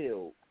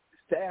still,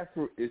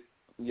 Stafford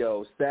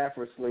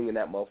slinging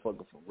that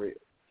motherfucker for real.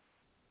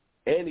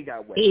 And he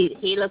got weapons.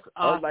 He looks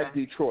awesome. Unlike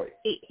Detroit.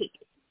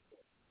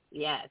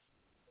 Yes.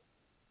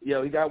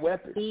 He got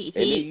weapons. And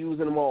they're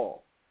using them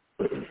all.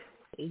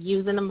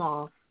 Using them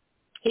all.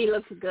 He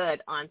looks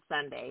good on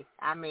Sunday.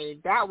 I mean,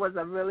 that was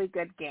a really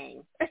good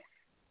game.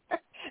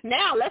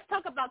 Now, let's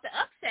talk about the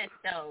upset,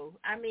 though.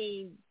 I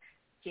mean,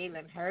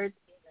 Jalen Hurts,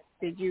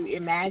 did you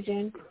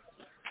imagine?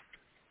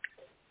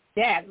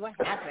 Dad, what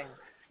happened?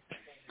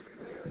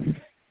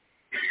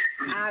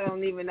 I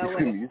don't even know where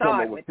to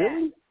start with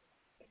that.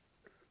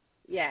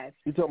 Yes.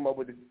 You talking about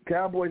with the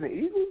Cowboys and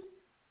Eagles?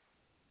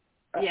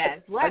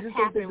 Yes. What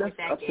happened with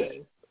that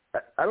game?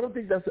 I don't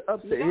think that's an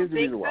upset. Here's the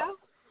reason why.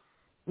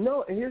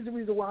 No, and here's the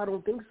reason why I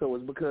don't think so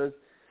is because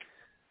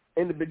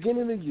in the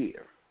beginning of the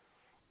year,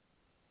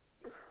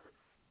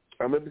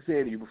 I remember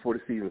saying to you before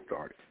the season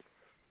started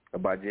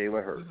about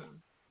Jalen Hurts.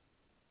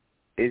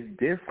 It's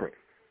different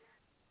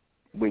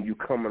when you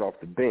coming off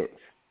the bench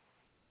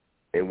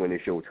and when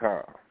it's your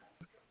time.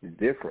 It's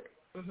different.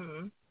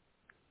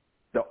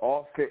 The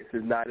offense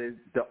is not as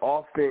the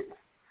offense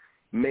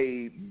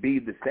may be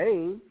the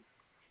same,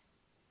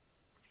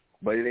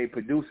 but it ain't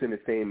producing the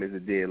same as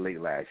it did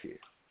late last year.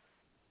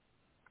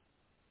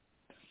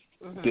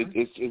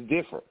 It's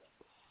different.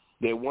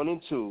 They're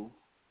 1-2.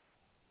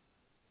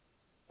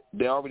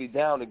 They're already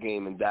down a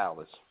game in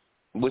Dallas,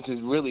 which is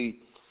really,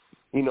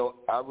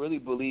 I really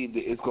believe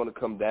that it's going to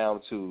come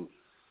down to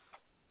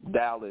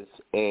Dallas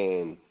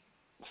and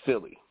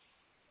Philly.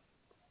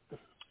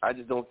 I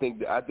just don't think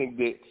that. I think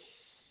that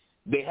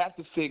they have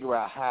to figure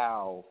out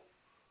how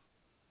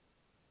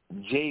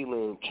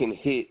Jalen can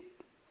hit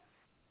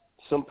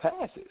some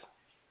passes.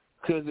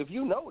 Because if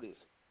you notice,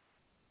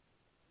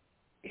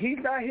 he's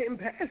not hitting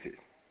passes.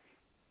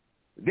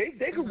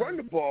 They could run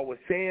the ball with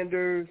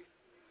Sanders,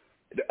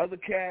 the other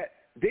cat.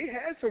 They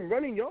had some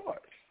running yards.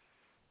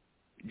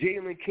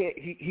 Jalen can't.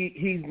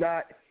 He's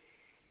not.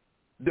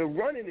 The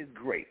running is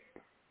great,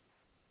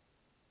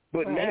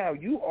 but now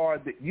you are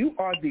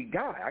the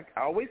guy.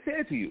 I always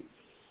said to you,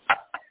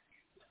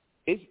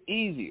 it's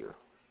easier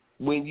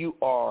when you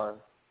are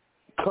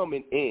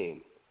coming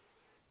in.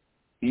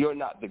 You're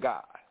not the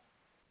guy.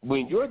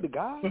 When you're the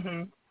guy,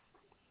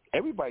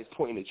 everybody's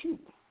pointing at you.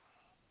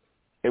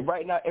 And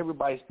right now,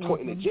 everybody's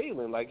pointing at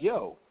Jalen like,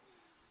 yo,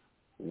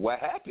 what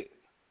happened?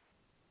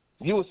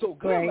 You were so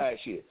good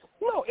last year.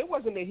 No, it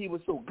wasn't that he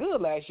was so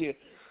good last year.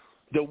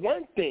 The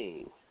one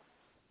thing,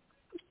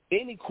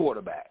 any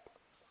quarterback,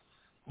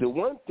 the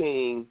one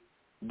thing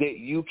that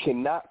you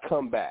cannot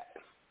come back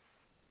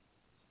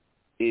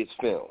is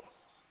film.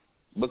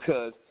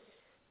 Because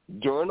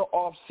during the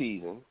off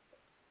season,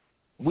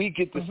 we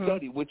get to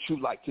study what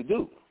you like to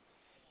do.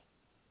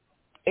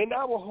 And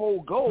our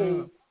whole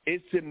goal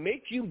is to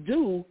make you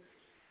do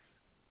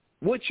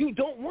what you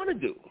don't want to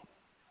do.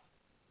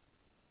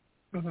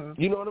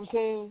 You know what I'm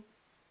saying?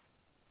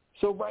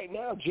 So right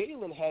now,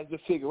 Jalen has to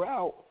figure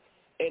out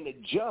and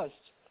adjust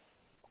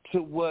to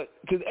what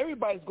 – because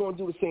everybody's going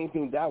to do the same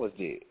thing Dallas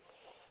did.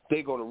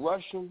 They're going to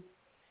rush him,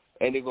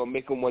 and they're going to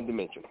make him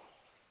one-dimensional.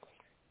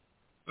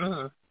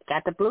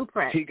 Got the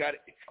blueprint.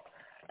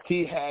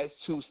 He has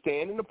to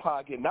stand in the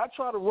pocket, not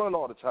try to run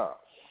all the time.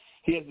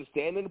 He has to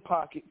stand in the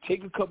pocket,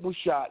 take a couple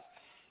shots,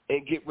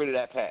 and get rid of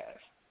that pass.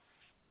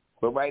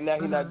 But right now,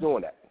 he's not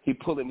doing that. He's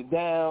pulling it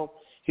down.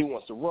 He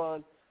wants to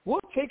run. We'll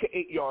take an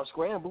 8-yard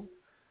scramble.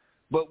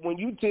 But when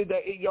you did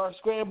that 8-yard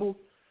scramble,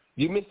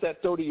 you missed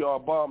that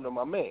 30-yard bomb to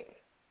my man.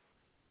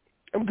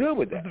 I'm good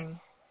with that.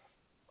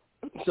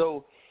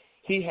 So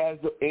he has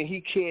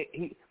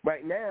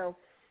right now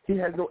he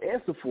has no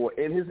answer for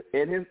it,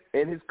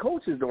 and his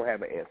coaches don't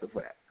have an answer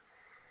for that.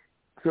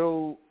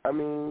 So I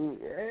mean,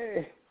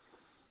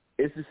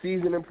 it's a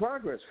season in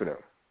progress for them.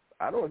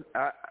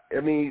 I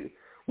mean,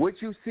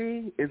 what you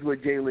see is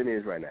what Jalen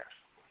is right now.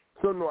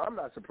 So no, I'm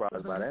not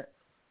surprised by that.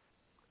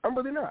 I'm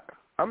really not.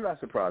 I'm not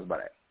surprised by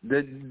that.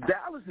 The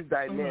Dallas is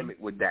dynamic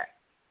with that.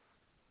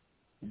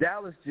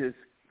 Dallas just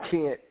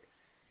can't.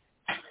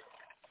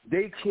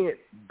 They can't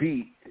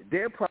beat.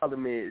 Their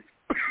problem is,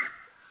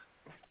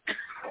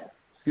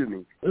 excuse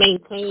me,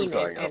 maintain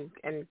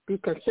and be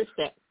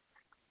consistent.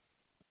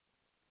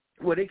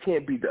 Well, they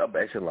can't beat the upper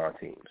echelon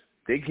teams.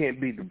 They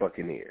can't beat the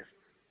Buccaneers.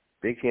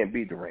 They can't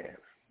beat the Rams.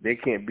 They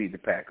can't beat the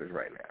Packers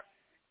right now.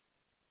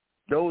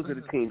 Those are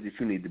the teams that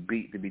you need to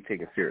beat to be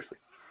taken seriously.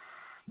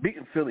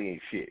 Beating Philly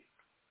ain't shit.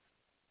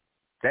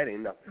 That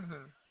ain't nothing.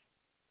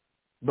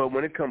 But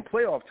when it comes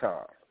playoff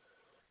time,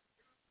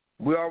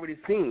 we already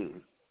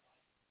seen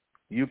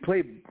you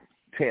play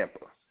Tampa.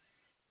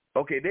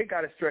 Okay, they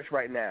got a stretch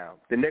right now,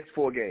 the next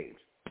 4 games.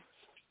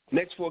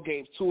 Next 4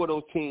 games, 2 of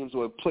those teams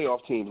were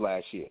playoff teams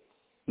last year.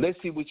 Let's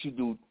see what you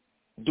do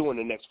during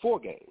the next 4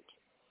 games.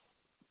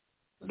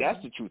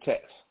 That's the true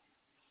test.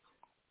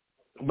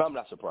 But I'm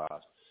not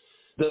surprised.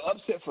 The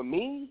upset for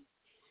me,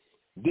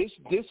 this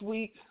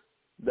week,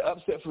 the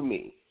upset for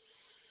me,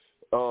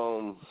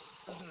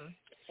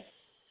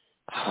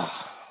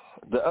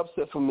 The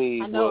upset for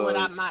me I know was... what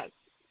I might.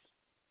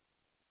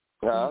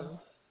 Huh?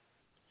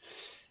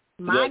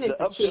 Mine is the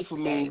the upset Chiefs for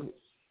game.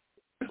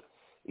 me.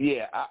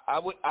 Yeah, I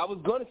was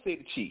going to say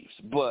the Chiefs,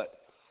 but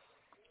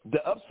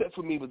the upset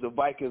for me was the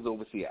Vikings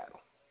over Seattle.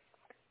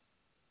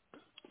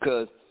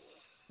 Because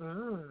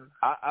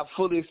I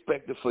fully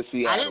expected for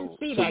Seattle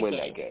to win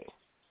that game.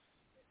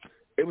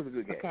 It was a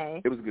good game.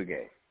 Okay. It was a good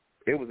game.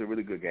 It was a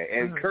really good game.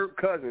 And Kirk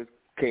Cousins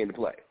came to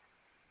play.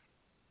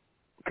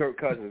 Kirk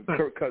Cousins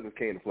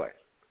came to play.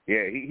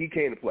 Yeah, he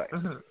came to play.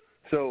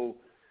 So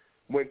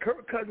when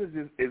Kirk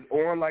Cousins is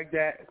on like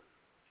that,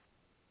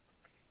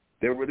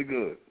 they're really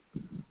good.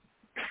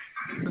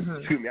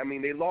 Excuse me. I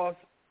mean, they lost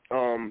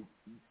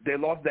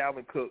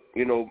Dalvin Cook.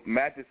 You know,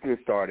 Matheson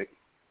started,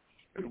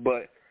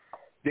 but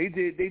they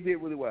did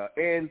really well.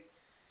 And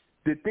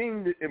the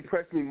thing that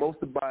impressed me most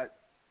about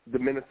the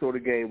Minnesota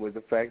game was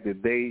the fact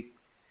that they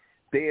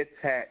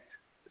attacked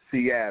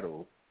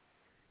Seattle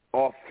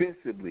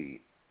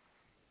offensively.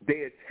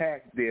 They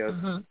attacked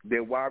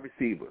their wide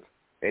receivers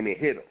and they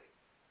hit them.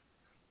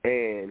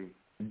 And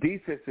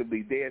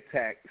defensively, they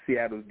attacked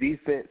Seattle's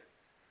defense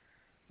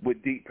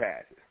with deep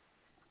passes.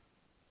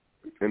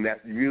 And that's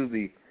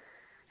usually,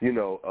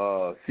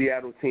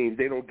 Seattle teams,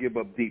 they don't give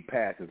up deep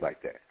passes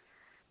like that.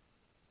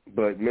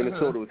 But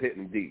Minnesota was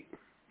hitting deep.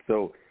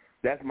 So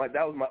that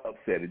was my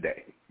upset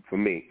today for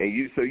me. And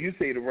you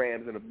say the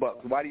Rams and the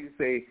Bucks. Why do you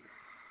say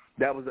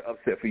that was an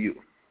upset for you?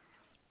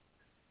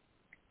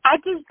 I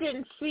just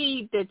didn't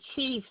see the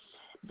Chiefs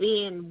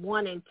being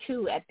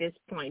 1-2 at this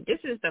point. This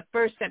is the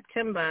first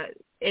September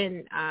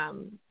in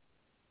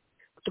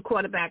the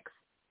quarterback's,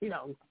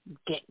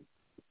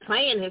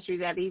 playing history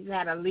that he's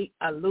had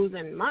a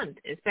losing month,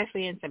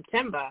 especially in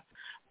September.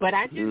 But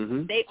I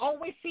just they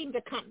always seem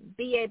to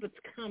be able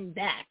to come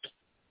back.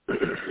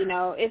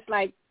 It's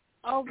like,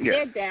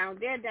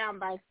 they're down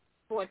by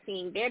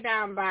 14, they're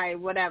down by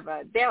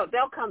whatever.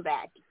 They'll come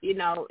back,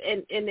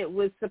 and it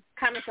was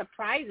kind of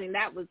surprising.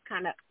 That was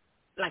kind of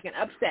like an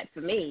upset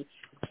for me.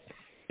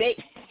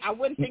 I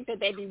wouldn't think that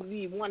they'd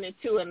be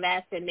 1-2 and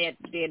last in their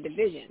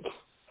division.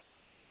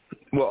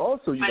 Well,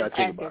 also you got to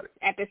think about it.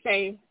 At the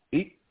same,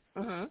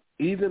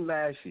 even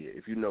last year,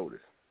 if you notice,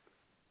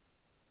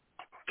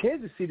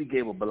 Kansas City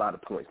gave up a lot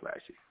of points last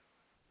year.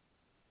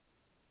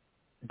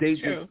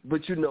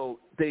 But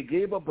they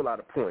gave up a lot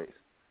of points,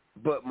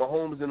 but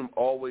Mahomes and them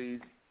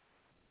always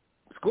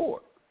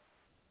scored.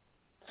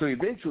 So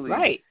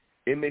eventually,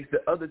 it makes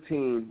the other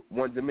team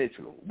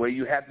one-dimensional, where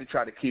you have to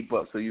try to keep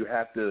up. So you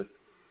have to,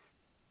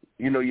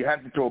 you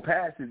have to throw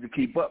passes to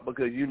keep up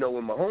because when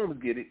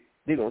Mahomes get it,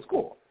 they're going to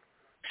score.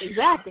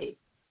 Exactly.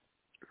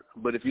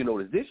 But if you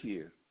notice this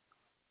year,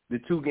 the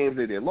two games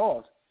that they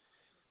lost,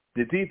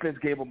 the defense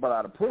gave up a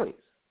lot of points,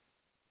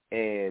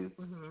 and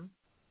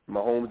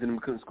Mahomes and them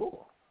couldn't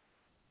score,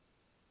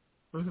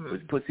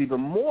 which puts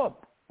even more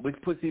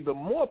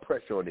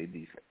pressure on their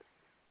defense.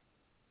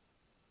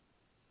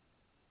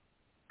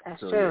 That's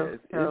true.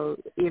 Who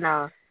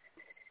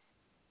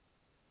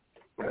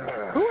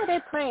are they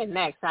playing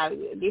next? Do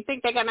you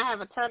think they're gonna have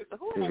a ton?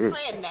 Who are they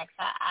playing next?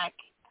 I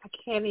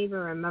can't even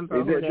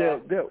remember who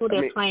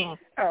they're playing.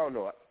 I don't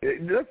know.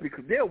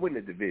 They'll win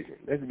the division.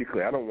 Let's be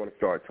clear. I don't want to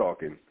start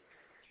talking.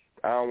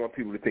 I don't want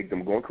people to think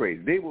I'm going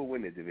crazy. They will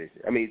win the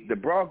division. I mean, the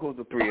Broncos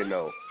are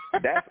 3-0.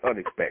 That's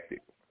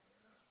unexpected.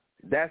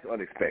 That's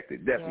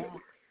unexpected,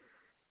 definitely.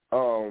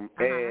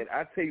 And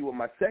I tell you what,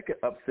 my second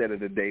upset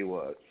of the day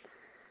was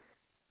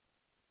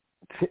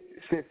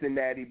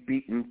Cincinnati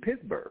beating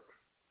Pittsburgh.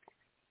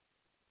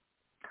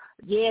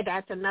 Yeah,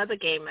 that's another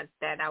game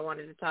that I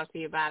wanted to talk to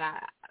you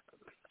about.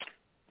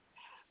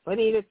 What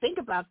do you think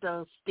about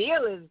those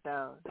Steelers,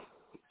 though?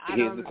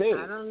 Here's the thing.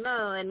 I don't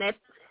know, and that's.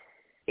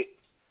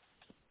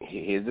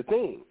 Here's the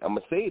thing. I'm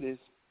gonna say this,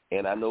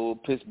 and I know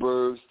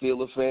Pittsburgh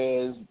Steelers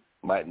fans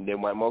might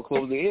want to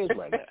close their ears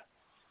right now,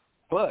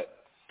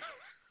 but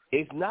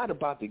it's not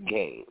about the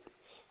game.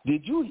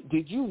 Did you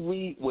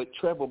read what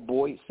Trevor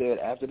Boyd said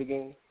after the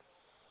game?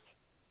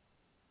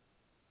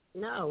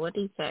 No, what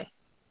did he say?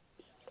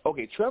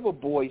 Okay, Trevor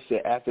Boyd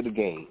said after the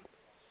game,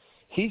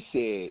 he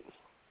said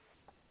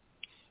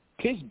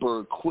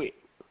Pittsburgh quit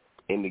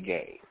in the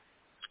game.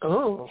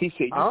 Oh. He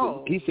said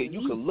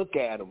you could look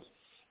at them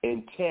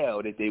and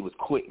tell that they was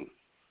quitting.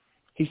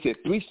 He said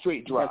 3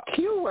 straight drops. The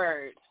Q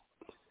word.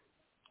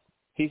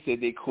 He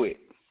said they quit.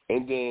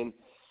 And then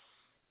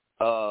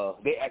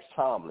they asked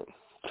Tomlin.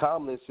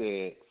 Tomlin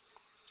said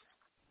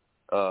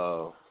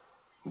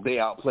they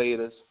outplayed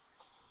us.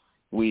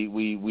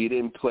 We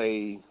didn't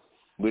play,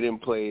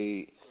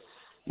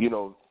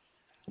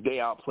 they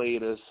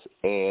outplayed us,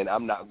 and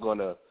I'm not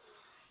gonna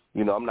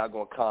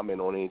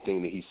comment on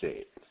anything that he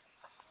said.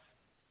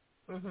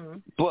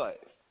 But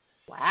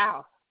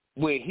wow,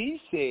 when he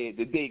said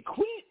that they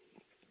quit,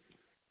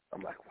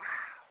 I'm like, wow,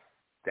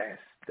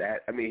 that's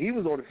that. I mean, he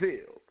was on the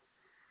field,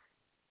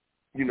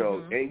 and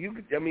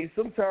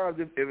sometimes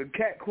if a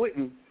cat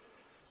quitting,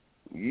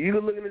 you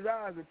can look in his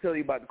eyes and tell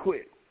you about to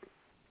quit.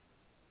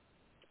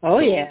 Oh,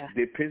 yeah.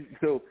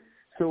 So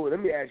let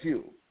me ask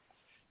you,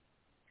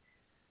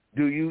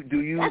 Do you think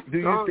those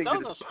it are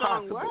is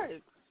strong possible?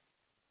 words.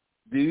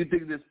 Do you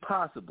think it's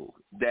possible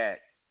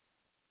that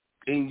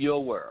in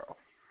your world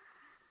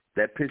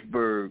that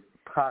Pittsburgh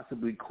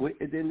possibly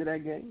quit at the end of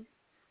that game?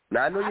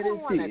 Now I know you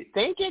didn't see it. I don't want to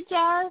think it,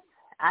 Josh.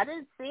 I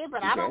didn't see it,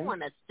 but I don't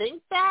want to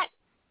think that.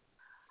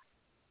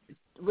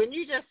 When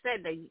you just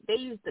said they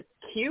used the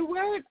Q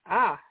word,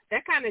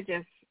 that kind of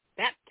just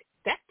that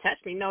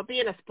touched me.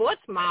 Being a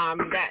sports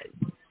mom, that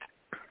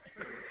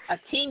a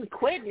team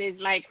quitting is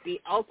like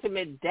the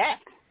ultimate death.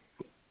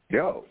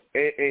 Yo,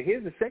 and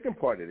here's the second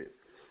part of this.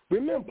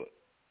 Remember,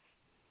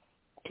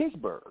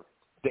 Pittsburgh,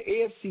 the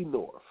AFC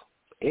North.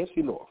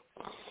 Excuse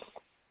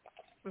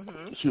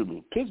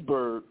me,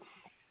 Pittsburgh.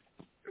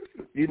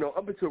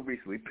 Up until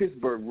recently,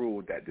 Pittsburgh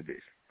ruled that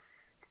division.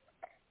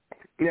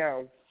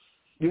 Now,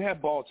 you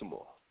have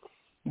Baltimore.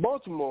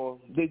 Baltimore,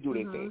 they do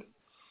their thing.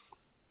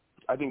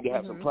 I think they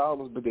have some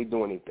problems, but they're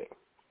doing their thing.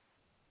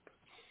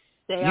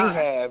 You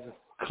have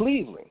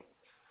Cleveland,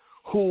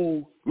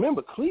 who,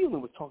 remember,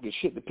 Cleveland was talking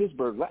shit to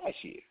Pittsburgh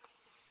last year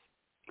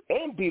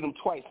and beat them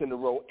twice in a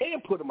row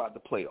and put them out the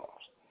playoffs.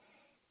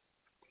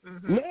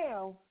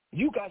 Now,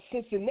 you got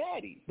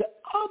Cincinnati, the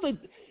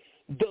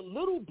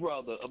little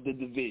brother of the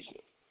division,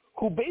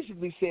 who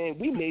basically saying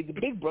we made the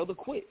big brother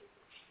quit.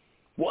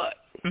 What?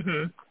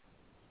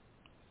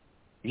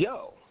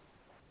 Yo,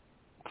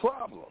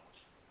 problems.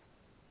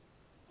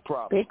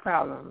 Big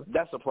problem.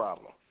 That's a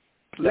problem.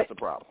 That's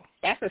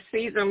a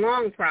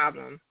season-long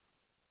problem.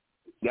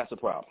 That's a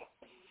problem.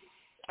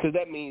 Because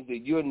that means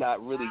that you're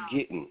not really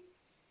getting.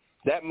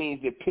 That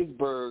means that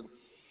Pittsburgh,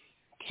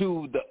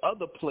 to the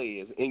other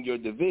players in your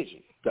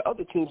division, the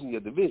other teams in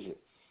your division,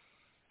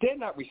 they're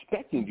not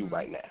respecting you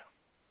right now.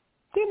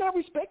 They're not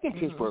respecting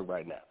Pittsburgh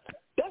right now.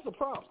 That's a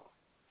problem.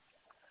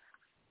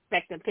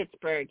 Respecting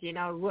Pittsburgh,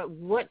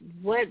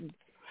 what?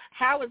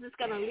 How is this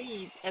going to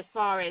lead as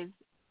far as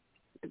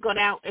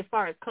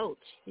coach?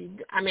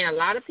 I mean, a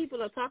lot of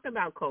people are talking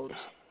about coach,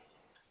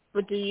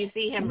 but do you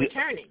see him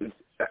returning?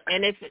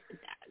 And if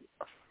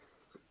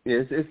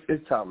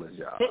it's Tomlin's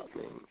job. I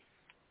mean,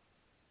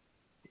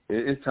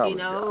 it's Tomlin's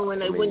job.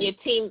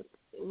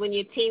 When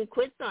your team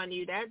quits on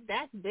you,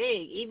 that's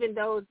big. Even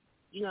though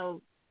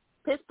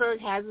Pittsburgh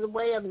has a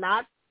way of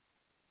not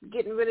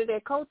getting rid of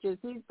their coaches.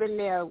 He's been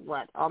there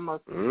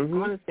almost I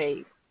want to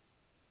say.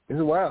 It's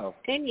a while.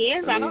 10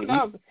 years? I don't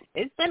know.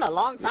 It's been a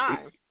long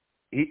time.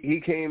 He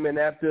came in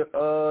after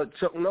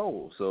Chuck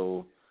Noll.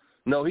 So,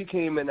 no, he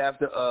came in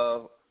after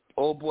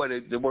old boy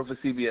that works for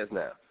CBS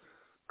now,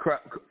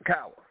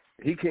 Cowher.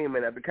 He came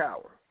in after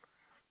Cowher.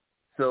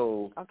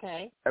 So,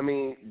 okay. I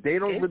mean, they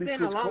don't really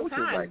switch coaches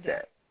like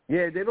that.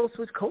 Yeah, they don't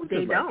switch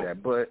coaches like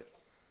that. But,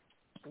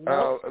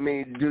 I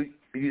mean,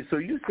 so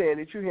you saying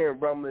that you're hearing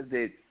rumblings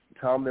that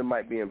Tomlin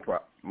might be in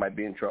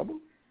trouble?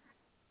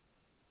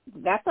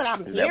 That's what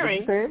I'm hearing. That what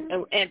you're saying?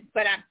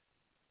 That's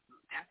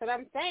what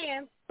I'm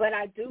saying. But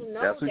I do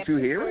know that's what that you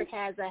Pittsburgh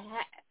has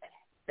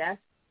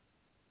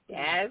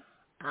yes.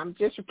 I'm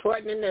just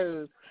reporting the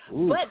news.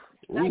 Like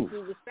you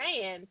were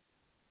saying,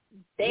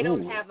 they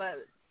don't have a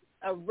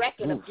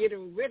record of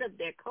getting rid of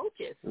their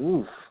coaches.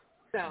 So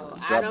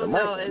I don't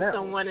know if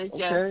someone is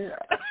just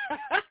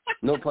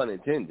no pun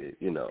intended,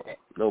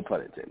 No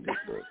pun intended.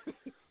 But,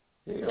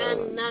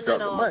 none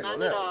at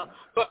all.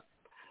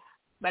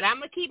 But I'm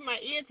gonna keep my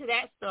ear to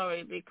that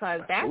story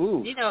because that's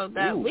we have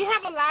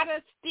a lot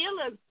of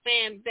Steelers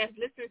fans that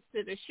listen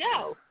to the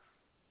show.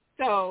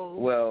 So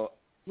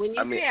when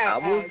you say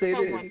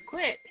someone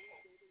quit,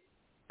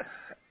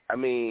 I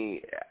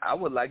mean, I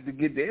would like to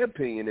get their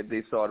opinion if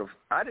they sort of.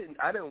 I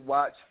didn't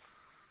watch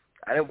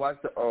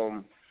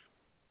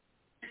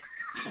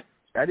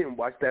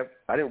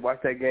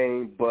that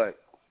game, but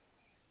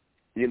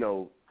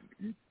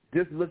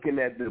just looking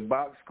at the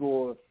box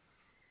score.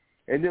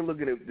 And then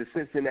looking at the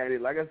Cincinnati,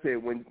 like I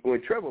said, when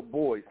Trevor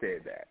Boyd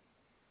said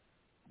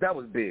that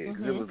was big.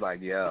 Cause it was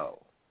like, yo.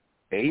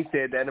 And he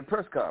said that in the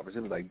press conference.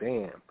 It was like,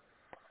 damn.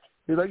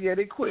 He was like, yeah,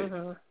 they quit.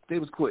 They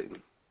was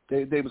quitting.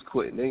 They was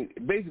quitting. They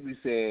basically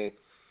saying,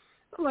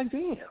 I'm like,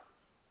 damn.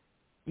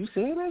 You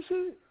saying that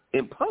shit?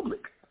 In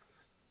public?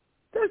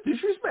 That's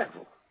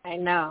disrespectful. I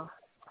know.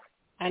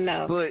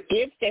 But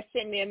Gibbs just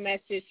sent me a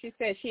message. She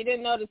said she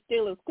didn't know the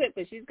Steelers quit,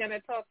 but she's going to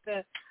talk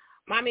to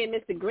Mommy and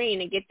Mr.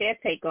 Green and get their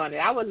take on it.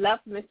 I would love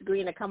for Mr.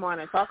 Green to come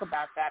on and talk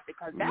about that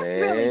because that's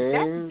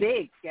that's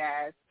big,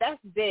 guys. That's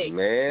big.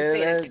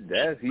 Man,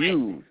 that's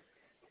huge.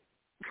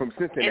 From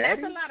Cincinnati,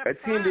 and that's a lot of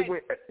team that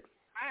went,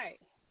 right.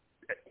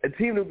 A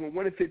team that went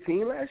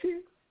 1-15 last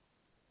year.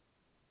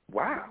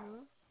 Wow.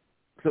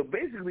 So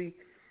basically,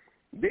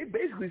 they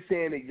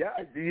saying that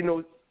y'all,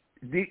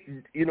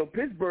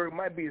 Pittsburgh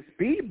might be a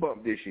speed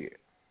bump this year.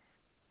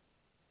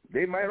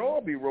 They might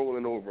all be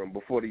rolling over them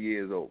before the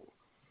year is over.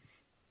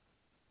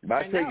 But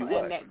I tell you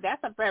what,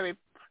 that's a very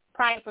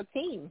prideful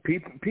team.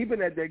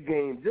 Peeping at that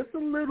game just a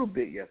little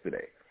bit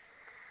yesterday.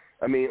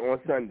 I mean, on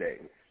Sunday,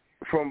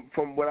 from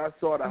what I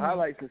saw, the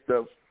highlights and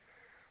stuff.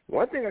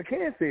 One thing I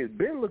can say is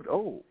Ben looked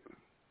old.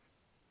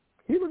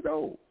 He looked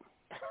old.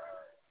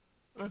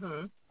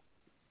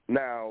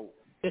 Now,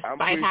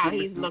 despite how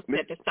he's looked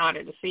at the start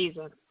of the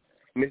season.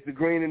 Mr.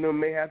 Green and them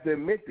may have to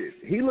admit this.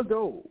 He looked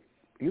old.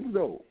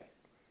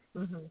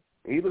 Mm-hmm.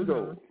 He looked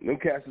old. Them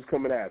cats was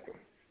coming after him.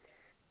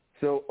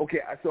 So, okay,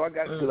 so I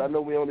got, because I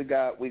know we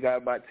got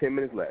about 10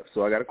 minutes left,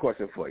 so I got a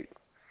question for you.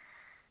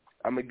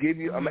 I'm going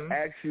to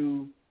ask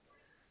you,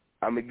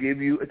 I'm going to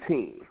give you a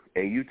team,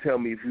 and you tell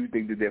me if you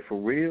think that they're for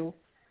real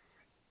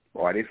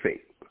or are they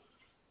fake.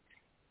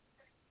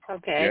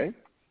 Okay?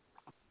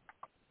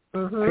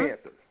 Panthers.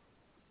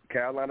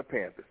 Carolina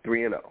Panthers,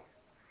 3-0.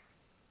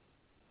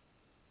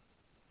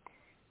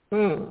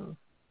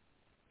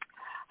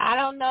 I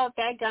don't know if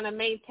they're gonna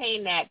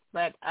maintain that,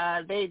 but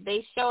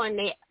they showing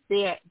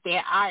their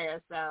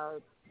ire.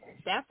 So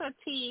that's a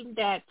team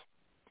that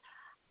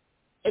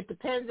it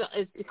depends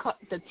on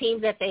the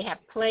teams that they have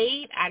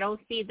played. I don't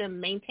see them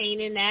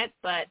maintaining that,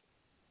 but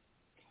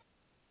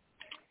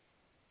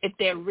if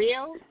they're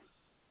real,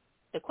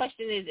 the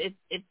question is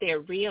if they're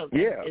real. Then.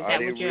 Yeah, is are that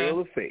they what you're... real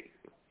or fake?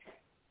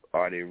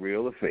 Are they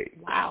real or fake?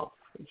 Wow,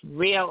 it's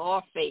real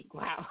or fake.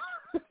 Wow.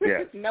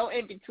 Yes. No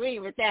in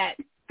between with that.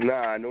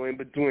 Nah, no in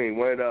between.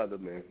 One or the other,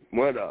 man.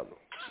 One or the other.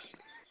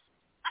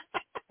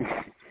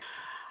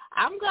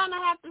 I'm gonna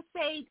have to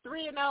say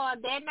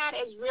 3-0. They're not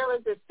as real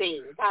as it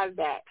seems. How's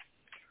that?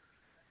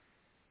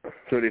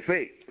 So they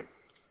fake.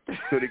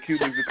 So the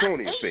Cuban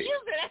zirconia is fake.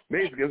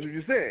 Basically, that's what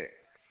you said.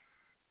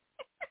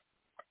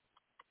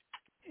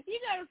 You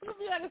gotta put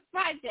me on the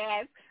spot,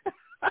 Jazz.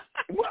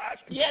 What?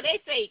 Yeah, they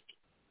fake.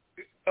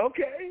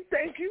 Okay,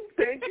 thank you.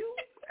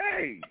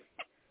 Hey,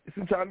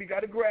 sometimes you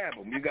got to grab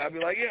them. You got to be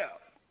like, yeah.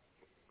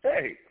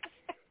 Hey,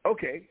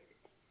 okay.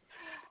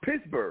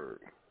 Pittsburgh,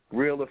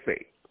 real or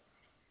fake?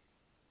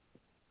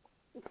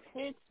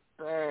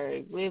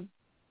 Pittsburgh.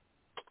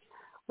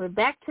 We're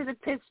back to the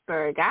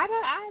Pittsburgh. I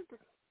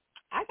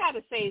got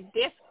to say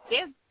this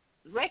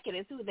record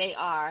is who they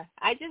are.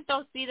 I just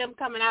don't see them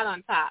coming out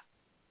on top.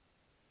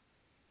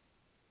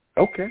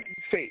 Okay,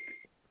 fake.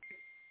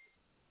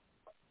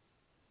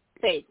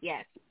 Fake,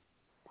 yes.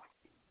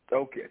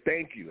 Okay,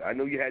 thank you. I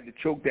know you had to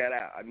choke that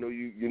out. I know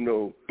you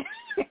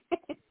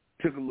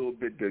took a little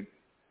bit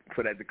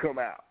for that to come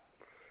out.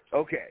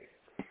 Okay.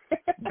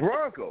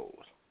 Broncos,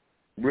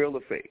 real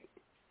or fake?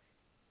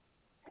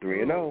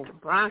 3-0.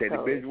 Broncos.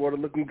 Teddy Bridgewater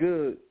looking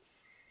good.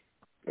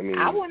 I mean,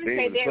 I wouldn't they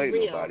say haven't they're played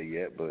real. nobody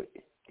yet, but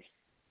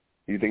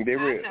you think they're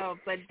real? I know,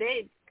 but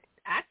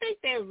I think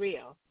they're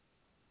real.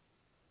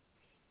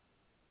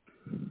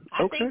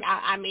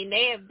 I mean,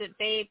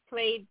 they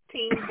played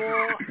team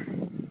ball.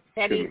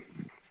 Teddy,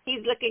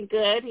 he's looking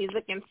good. He's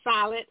looking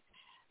solid.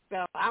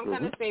 So I'm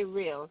going to say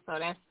real. So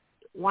that's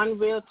 1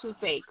 real, 2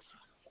 fakes.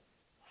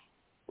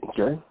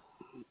 Okay.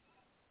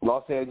 The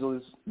Los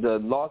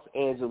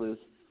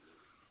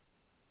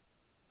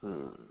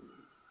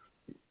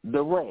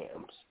the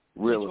Rams,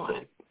 real or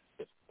fake?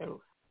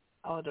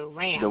 The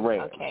Rams. The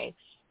Rams. Okay.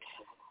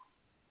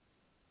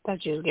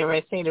 Thought you was getting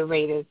ready to say the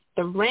Raiders.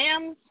 The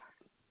Rams,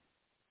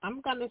 I'm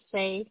going to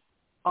say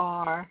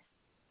are,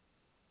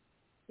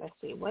 let's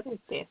see, what is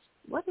this?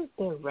 What is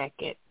their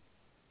record?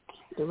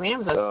 The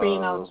Rams are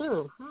 3-0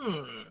 too.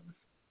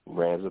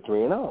 Rams are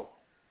 3-0.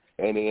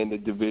 And they in the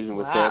division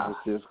with San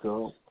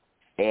Francisco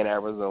and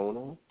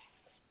Arizona.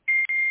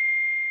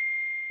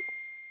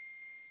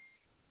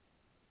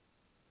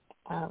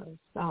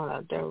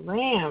 Arizona, the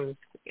Rams.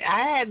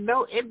 I had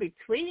no in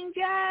between,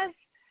 guys.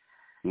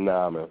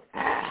 Nah, man.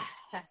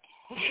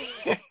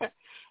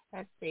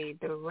 Let's see,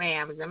 the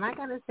Rams. Am I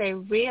going to say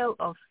real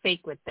or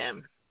fake with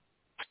them?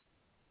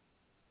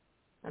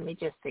 Let me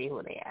just see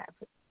who they have.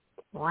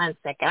 1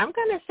 second. I'm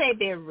going to say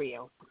they're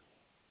real.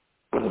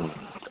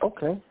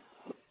 Okay.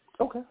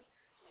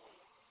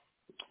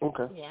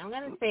 Yeah, I'm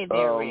going to say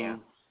they're real.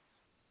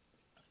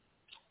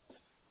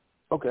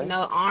 Okay. You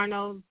know,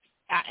 Arnold,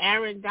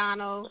 Aaron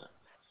Donald,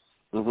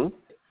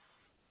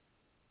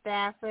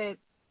 Stafford.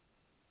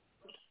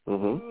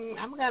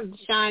 I'm going to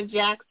Deshaun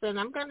Jackson.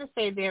 I'm going to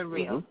say they're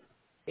real.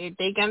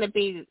 They're going to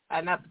be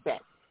an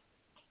upset.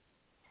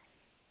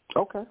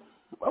 Okay.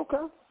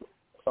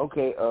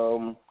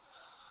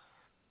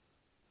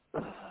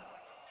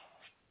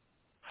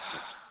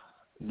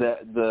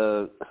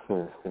 The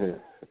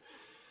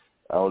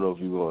I don't know if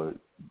you want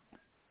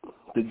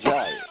the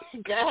Giants.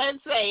 Go ahead and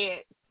say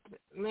it,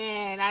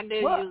 man. I knew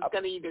you was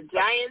going to eat the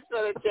Giants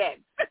or the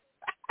Jets.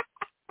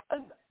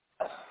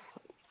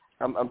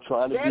 I'm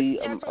trying to be.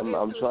 I'm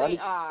trying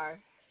to. Are.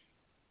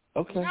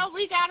 Okay. No,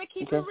 we got to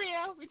keep it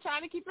real. We're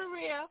trying to keep it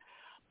real.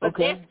 But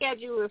their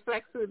schedule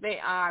reflects who they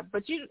are.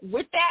 But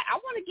with that, I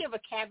want to give a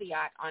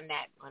caveat on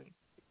that one.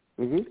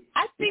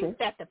 I think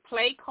that the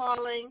play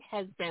calling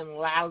has been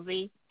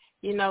lousy.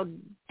 You know,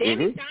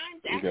 Danny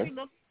Dimes actually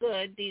looked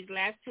good these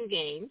last 2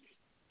 games.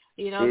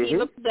 You know, he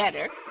looked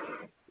better.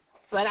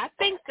 But I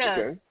think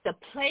the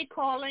play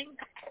calling,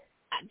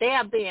 they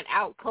are being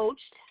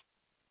out-coached.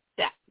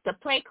 The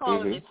play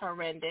calling is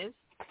horrendous.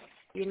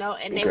 You know,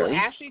 and they were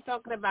actually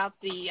talking about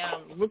the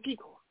rookie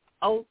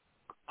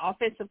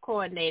offensive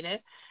coordinator,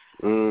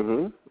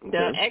 the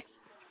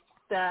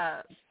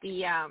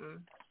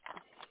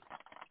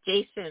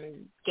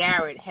Jason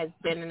Garrett has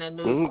been in the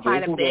news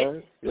quite a bit.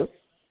 Garrett. Yep.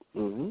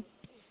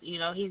 You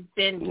know, he's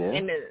been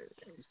in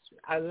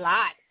a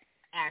lot,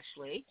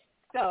 actually.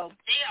 So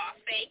they are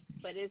fake,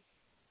 but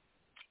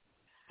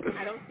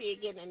I don't see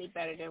it getting any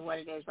better than what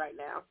it is right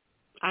now,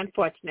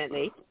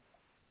 unfortunately.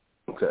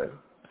 Okay.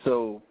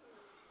 So,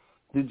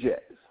 the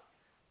Jets.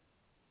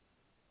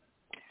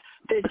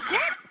 The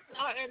Jets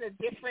are in a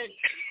different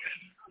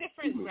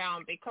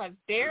realm because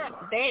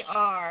they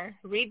are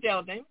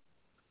rebuilding.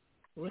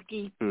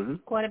 Rookie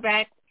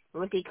quarterback,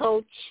 rookie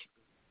coach,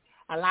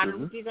 a lot of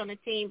rookies on the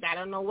team. I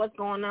don't know what's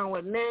going on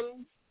with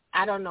Mims.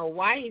 I don't know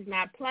why he's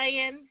not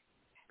playing.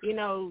 You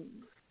know,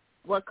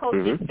 what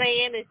coach is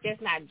saying is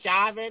just not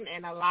jiving,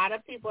 and a lot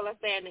of people are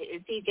saying,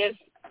 is he just,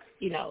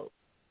 you know,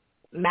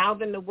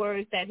 mouthing the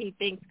words that he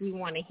thinks we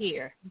want to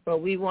hear, but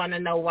we want to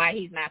know why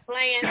he's not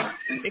playing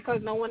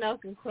because no one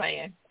else is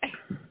playing.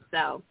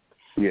 So,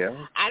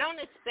 I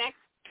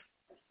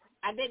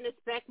didn't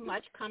expect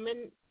much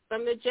coming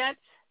from the Jets,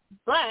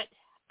 but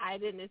I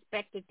didn't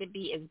expect it to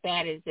be as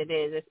bad as it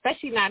is,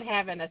 especially not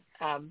having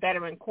a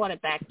veteran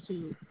quarterback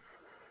to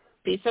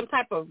be some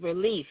type of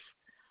relief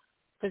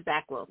for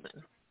Zach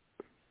Wilson.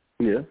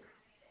 Yeah.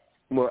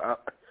 Well,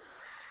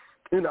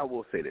 I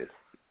will say this.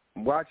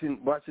 Watching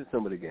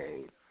some of the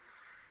game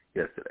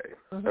yesterday,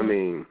 I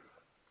mean,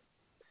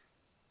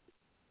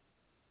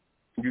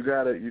 you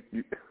gotta.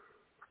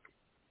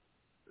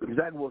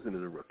 Zach Wilson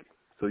is a rookie,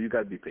 so you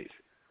gotta be patient.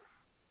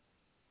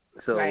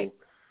 So, right.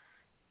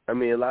 I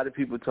mean, a lot of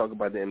people talk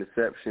about the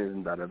interceptions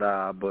and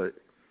da-da-da, but,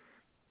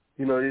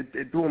 you know,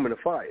 they threw him in the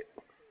fire.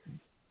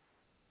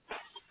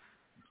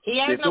 He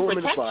has no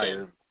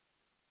protection.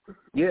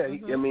 Yeah,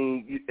 I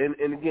mean,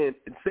 and again,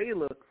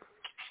 Saylor,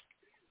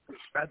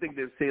 I think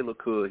that if Saylor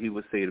could, he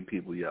would say to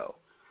people, yo,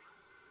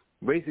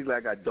 basically I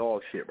got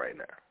dog shit right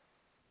now.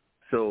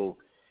 So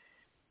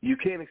you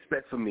can't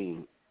expect for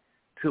me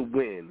to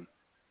win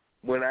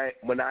when I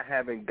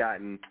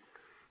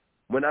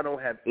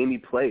don't have any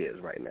players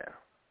right now.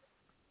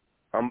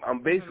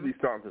 I'm basically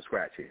starting from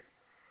scratch here.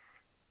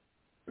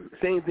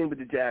 Same thing with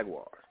the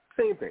Jaguars.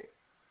 Same thing.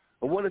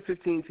 A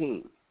 1-15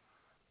 team.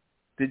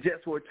 The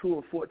Jets were a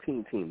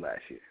 2-14 team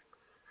last year.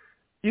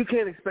 You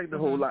can't expect a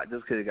whole lot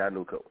just because they got a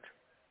new coach.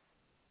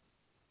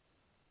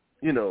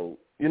 You know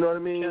what I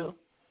mean? True.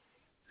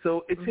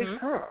 So it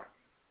takes time.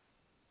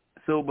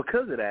 So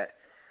because of that,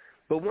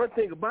 but one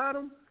thing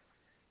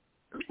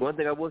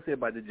I will say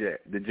about the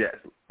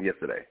Jets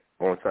yesterday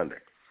on Sunday,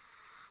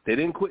 they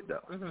didn't quit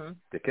though.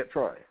 They kept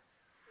trying.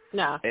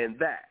 No. And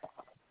that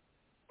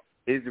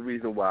is the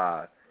reason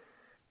why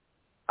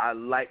I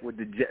like what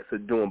the Jets are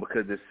doing,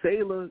 because the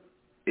Sailor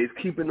is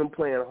keeping them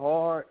playing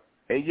hard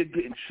and you're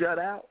getting shut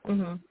out.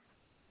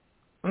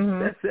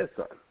 That says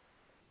something.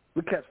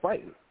 We kept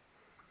fighting.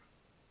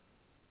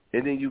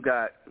 And then you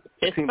got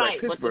a team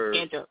like Pittsburgh.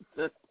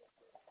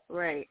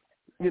 Right.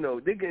 You know,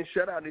 they're getting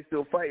shut out, they're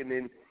still fighting.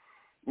 And,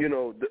 you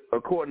know,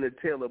 according to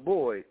Taylor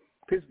Boyd,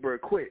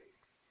 Pittsburgh quit.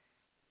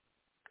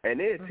 And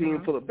they're a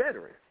team full of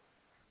veterans.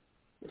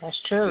 That's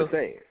true. Just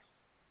saying.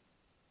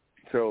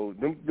 So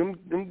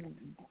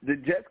the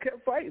Jets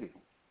kept fighting.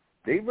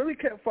 They really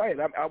kept fighting.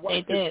 I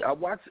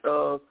watched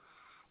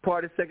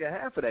part of the second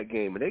half of that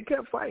game, and they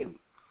kept fighting.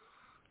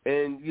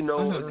 And, you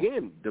know,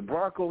 again, the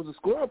Broncos are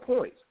scoring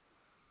points.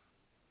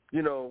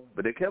 You know,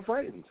 but they kept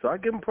fighting. So I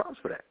give them props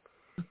for that.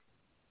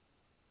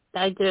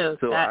 I do.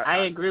 So I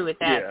agree with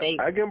that.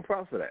 Yeah, I give them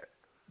props for that.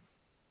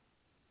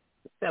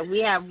 So we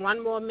have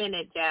one more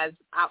minute, Jazz.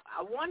 I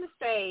want to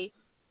say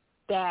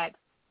that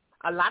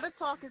a lot of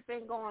talk has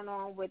been going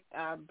on with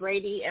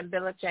Brady and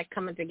Belichick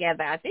coming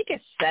together. I think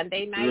it's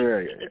Sunday night. Yeah.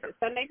 Is it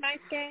Sunday night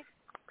game?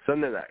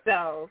 Sunday night.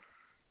 So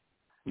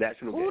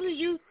national game. Who do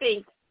you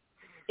think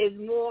is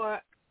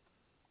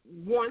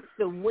wants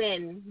to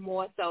win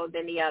more so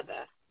than the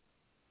other?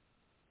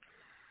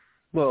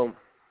 Well,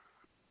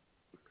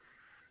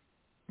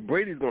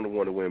 Brady's going to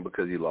want to win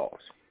because he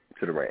lost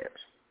to the Rams.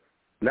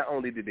 Not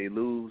only did they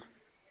lose,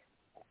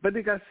 but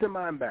they got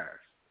semi-embarrassed.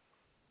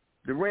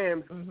 The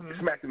Rams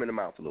smacked them in the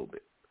mouth a little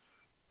bit.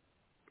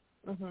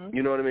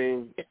 You know what I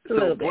mean?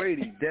 So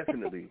Brady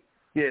definitely,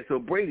 so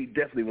Brady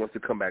definitely wants to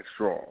come back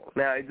strong.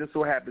 Now, it just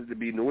so happens to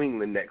be New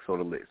England next on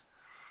the list.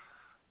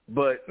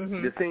 But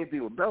the same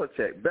thing with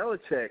Belichick.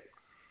 Belichick,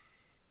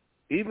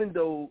 even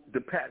though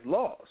the Pats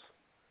lost,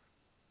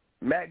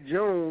 Mac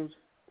Jones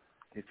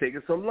is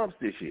taking some lumps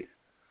this year.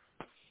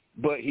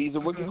 But he's a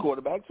rookie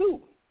quarterback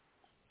too.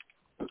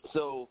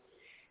 So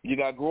you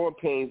got growing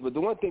pains. But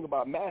the one thing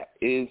about Mac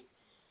is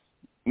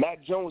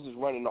Mac Jones is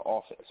running the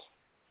offense.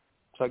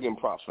 So I give him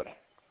props for that.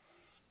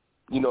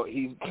 You know,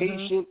 he's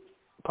patient,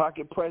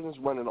 pocket presence,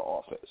 running the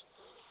offense.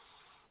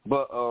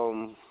 But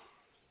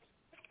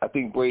I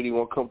think Brady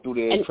won't come through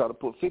there and try to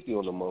put 50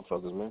 on the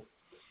motherfuckers, man.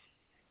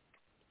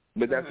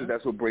 But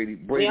that's what Brady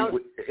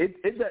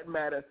it doesn't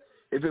matter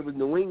if it was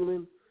New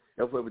England,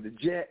 or if it was the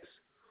Jets,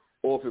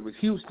 or if it was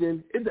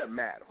Houston. It doesn't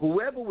matter.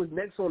 Whoever was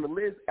next on the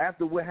list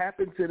after what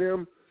happened to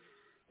them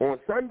on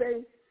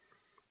Sunday,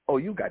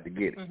 you got to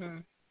get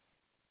it.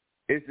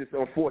 It's just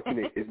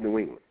unfortunate it's New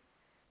England.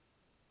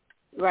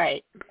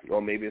 Right.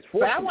 Or maybe it's But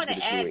fortunate. I want to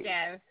that add you ain't.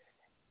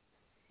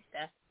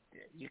 that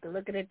you can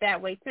look at it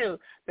that way too.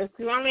 Because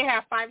we only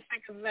have 5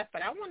 seconds left,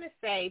 but I want to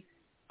say,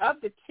 of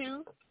the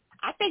two,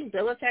 I think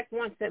Belichick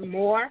wants it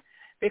more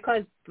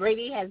because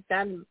Brady has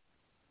done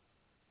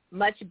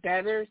much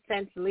better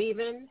since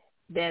leaving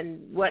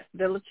than what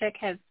Belichick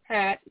has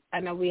had. I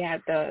know we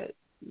have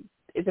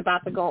it's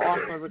about to go off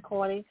for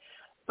recording,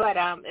 but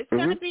it's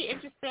going to be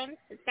interesting.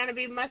 It's going to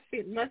be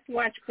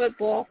must-watch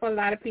football for a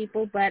lot of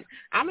people, but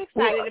I'm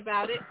excited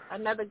about it.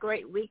 Another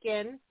great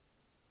weekend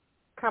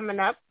coming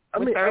up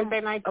with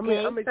Thursday night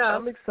game.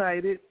 I'm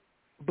excited,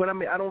 but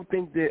I don't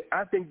think that.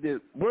 I think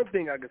that one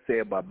thing I could say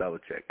about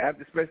Belichick,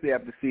 especially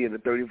after seeing the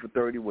 30 for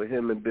 30 with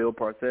him and Bill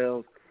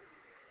Parcells.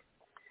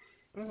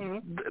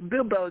 Mm-hmm.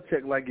 Bill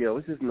Belichick, like, yo,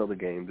 it's just another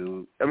game,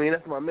 dude. I mean,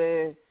 that's my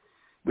man.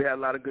 We had a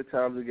lot of good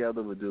times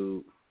together, but,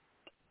 dude,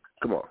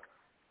 come on.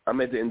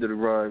 I'm at the end of the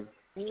run.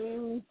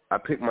 I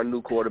picked my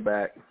new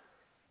quarterback.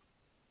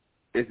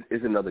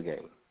 It's another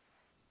game.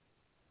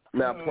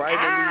 Now,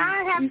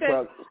 privately,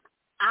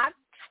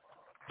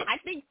 I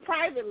think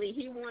privately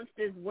he wants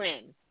this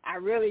win. I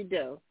really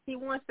do. He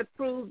wants to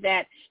prove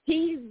that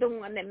he's the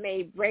one that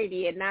made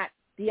Brady and not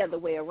the other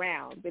way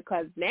around,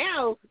 because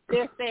now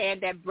they're saying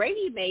that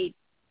Brady made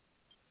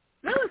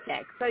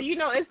Belichick. So,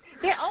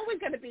 they're always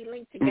going to be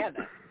linked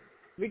together,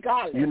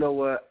 regardless. You know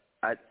what?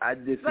 I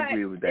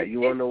disagree with that.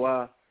 You want to know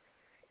why?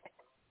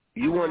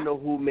 You want to know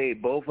who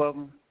made both of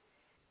them?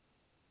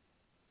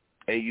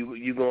 And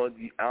you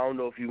going? I don't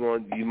know if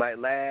you might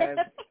laugh,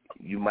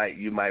 you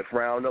might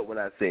frown up when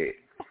I say it.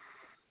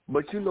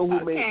 But you know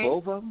who made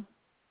both of them?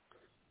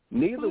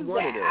 Neither Who's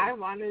one that? of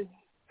them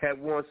have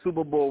won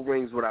Super Bowl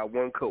rings without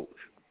one coach,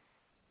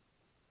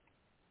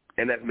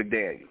 and that's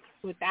McDaniels.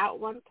 Without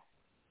one?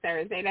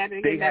 Sorry, say that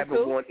again. They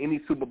haven't won any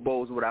Super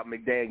Bowls without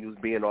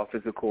McDaniels being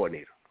offensive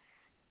coordinator.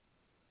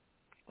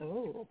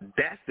 Oh,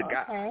 that's the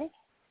guy.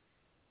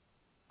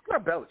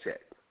 Not Belichick,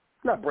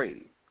 not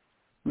Brady,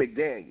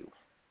 McDaniels.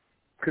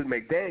 Because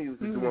McDaniels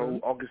is the one who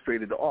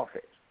orchestrated the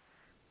offense.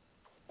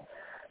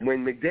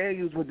 When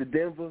McDaniels went to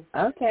Denver,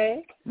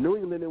 New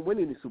England didn't win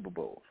any Super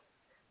Bowls.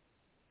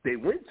 They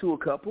went to a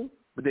couple,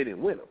 but they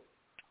didn't win them.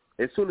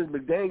 As soon as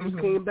McDaniels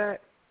came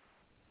back,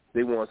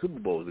 they won Super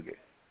Bowls again.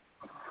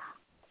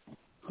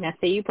 Now,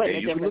 see, you putting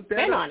a different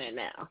spin on it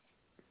now.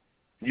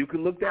 You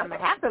can look that up. I'm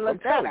going to have to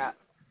look that up.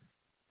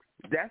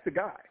 That's the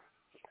guy.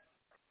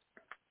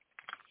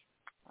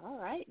 All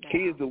right. Now. He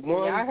is the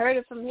one. I heard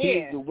it from here. He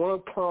is the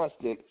one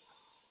constant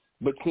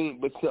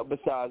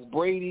besides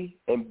Brady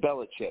and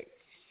Belichick.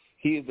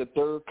 He is the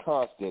third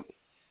constant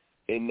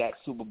in that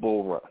Super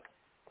Bowl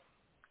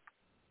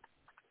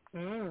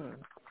run.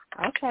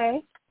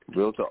 Okay.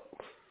 Real talk.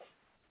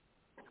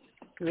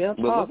 Real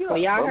talk. Well,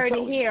 y'all heard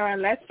it here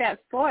on Let's Chat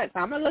Sports.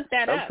 I'm going to look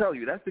that up. I'm telling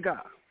you, that's the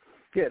guy.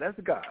 Yeah, that's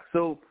the guy.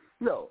 So,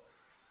 no.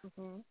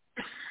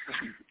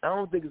 I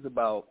don't think it's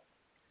about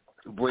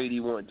Brady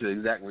wanting to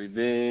exact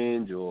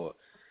revenge or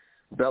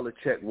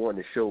Belichick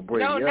wanting to show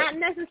Brady up. No, not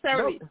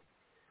necessarily. No.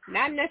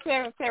 Not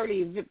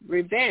necessarily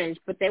revenge,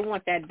 but they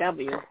want that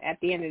W at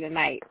the end of the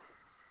night.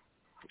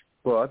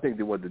 Well, I think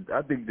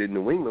that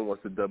New England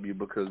wants the W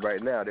because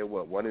right now they're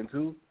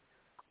 1-2.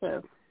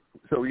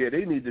 So yeah,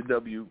 they need the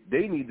W.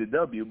 They need the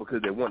W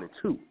because they're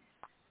 1-2.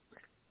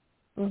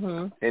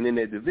 And in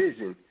their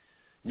division,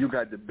 you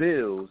got the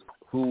Bills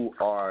who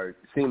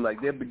seem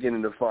like they're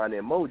beginning to find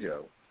their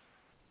mojo,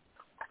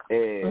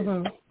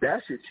 and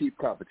that's your cheap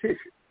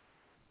competition.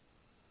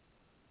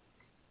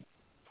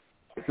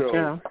 So.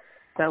 Yeah.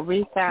 So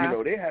we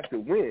have, they have to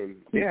win.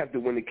 They have to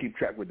win to keep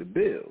track with the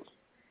Bills,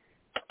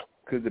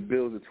 because the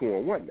Bills are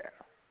 2-1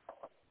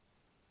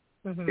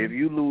 now. If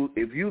you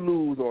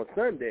lose on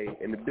Sunday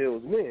and the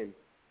Bills win,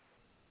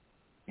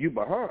 you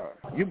behind.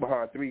 You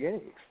behind 3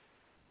 games.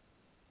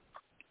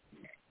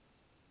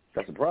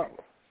 That's a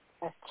problem.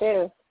 That's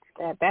true.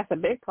 That's a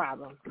big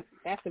problem.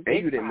 That's a big problem.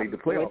 And you didn't make the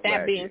playoffs. With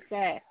that being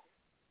said,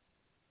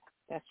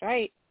 that's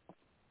right.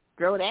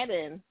 Throw that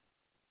in.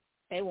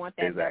 They want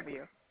that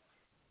W.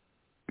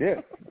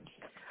 Yeah.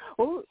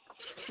 Well,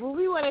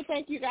 we want to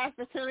thank you guys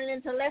for tuning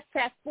in to Let's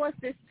Chat Sports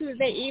this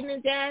Tuesday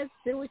evening, Jazz.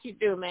 Do what you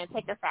do, man.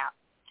 Take us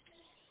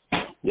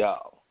out.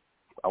 Y'all,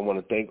 I want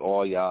to thank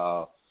all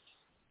y'all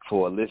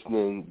for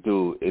listening.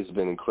 Dude, it's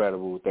been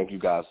incredible. Thank you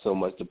guys so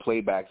much. The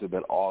playbacks have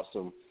been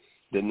awesome.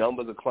 The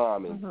numbers are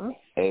climbing.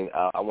 And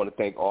I want to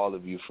thank all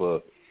of you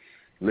for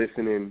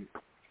listening,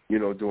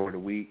 during the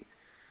week.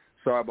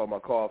 Sorry about my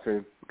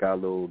coughing. Got a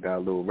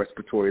little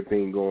respiratory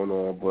thing going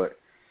on, but,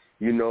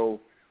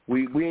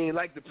 we ain't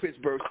like the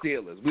Pittsburgh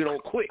Steelers. We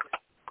don't quit.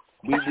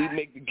 We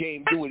make the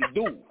game do what it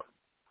do.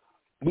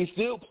 We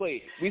still play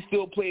it. We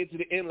still play it to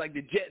the end like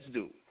the Jets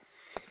do.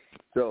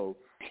 So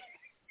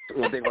I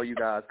want to thank all you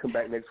guys. Come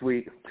back next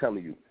week. I'm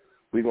telling you,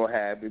 we're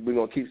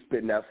gonna keep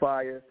spitting that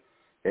fire.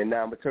 And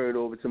now I'm gonna turn it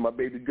over to my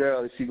baby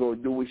girl, and she's gonna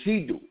do what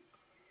she do.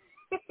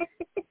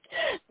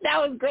 That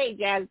was great,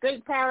 Jazz.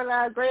 Good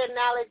parallel, great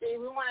analogy.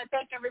 We want to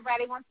thank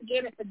everybody once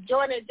again for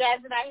joining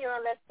Jazz and I here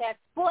on Let's Chat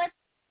Sports.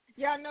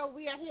 Y'all know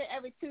we are here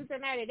every Tuesday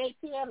night at 8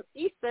 p.m.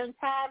 Eastern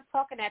Time,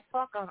 talking that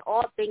talk on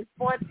all things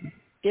sports.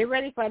 Get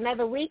ready for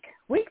another week,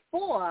 week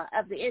 4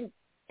 of the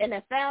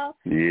NFL.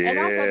 Yeah. And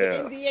also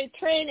the NBA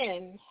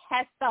training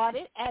has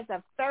started as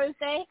of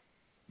Thursday.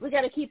 We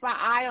got to keep our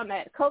eye on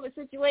that COVID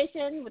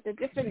situation with the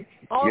different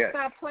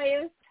all-star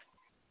players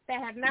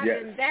that have not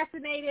been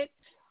vaccinated,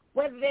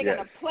 whether they're going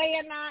to play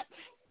or not.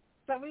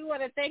 So we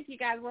want to thank you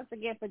guys once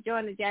again for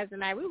joining Jazz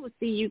tonight. We will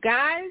see you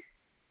guys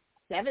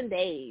 7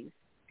 days.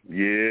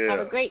 Yeah.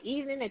 Have a great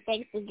evening, and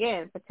thanks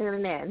again for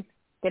tuning in.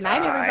 Good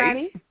night,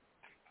 everybody.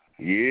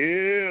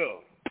 Yeah.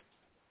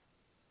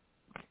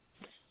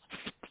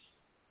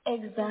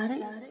 Exotic.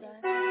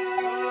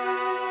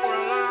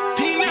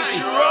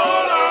 P-Night.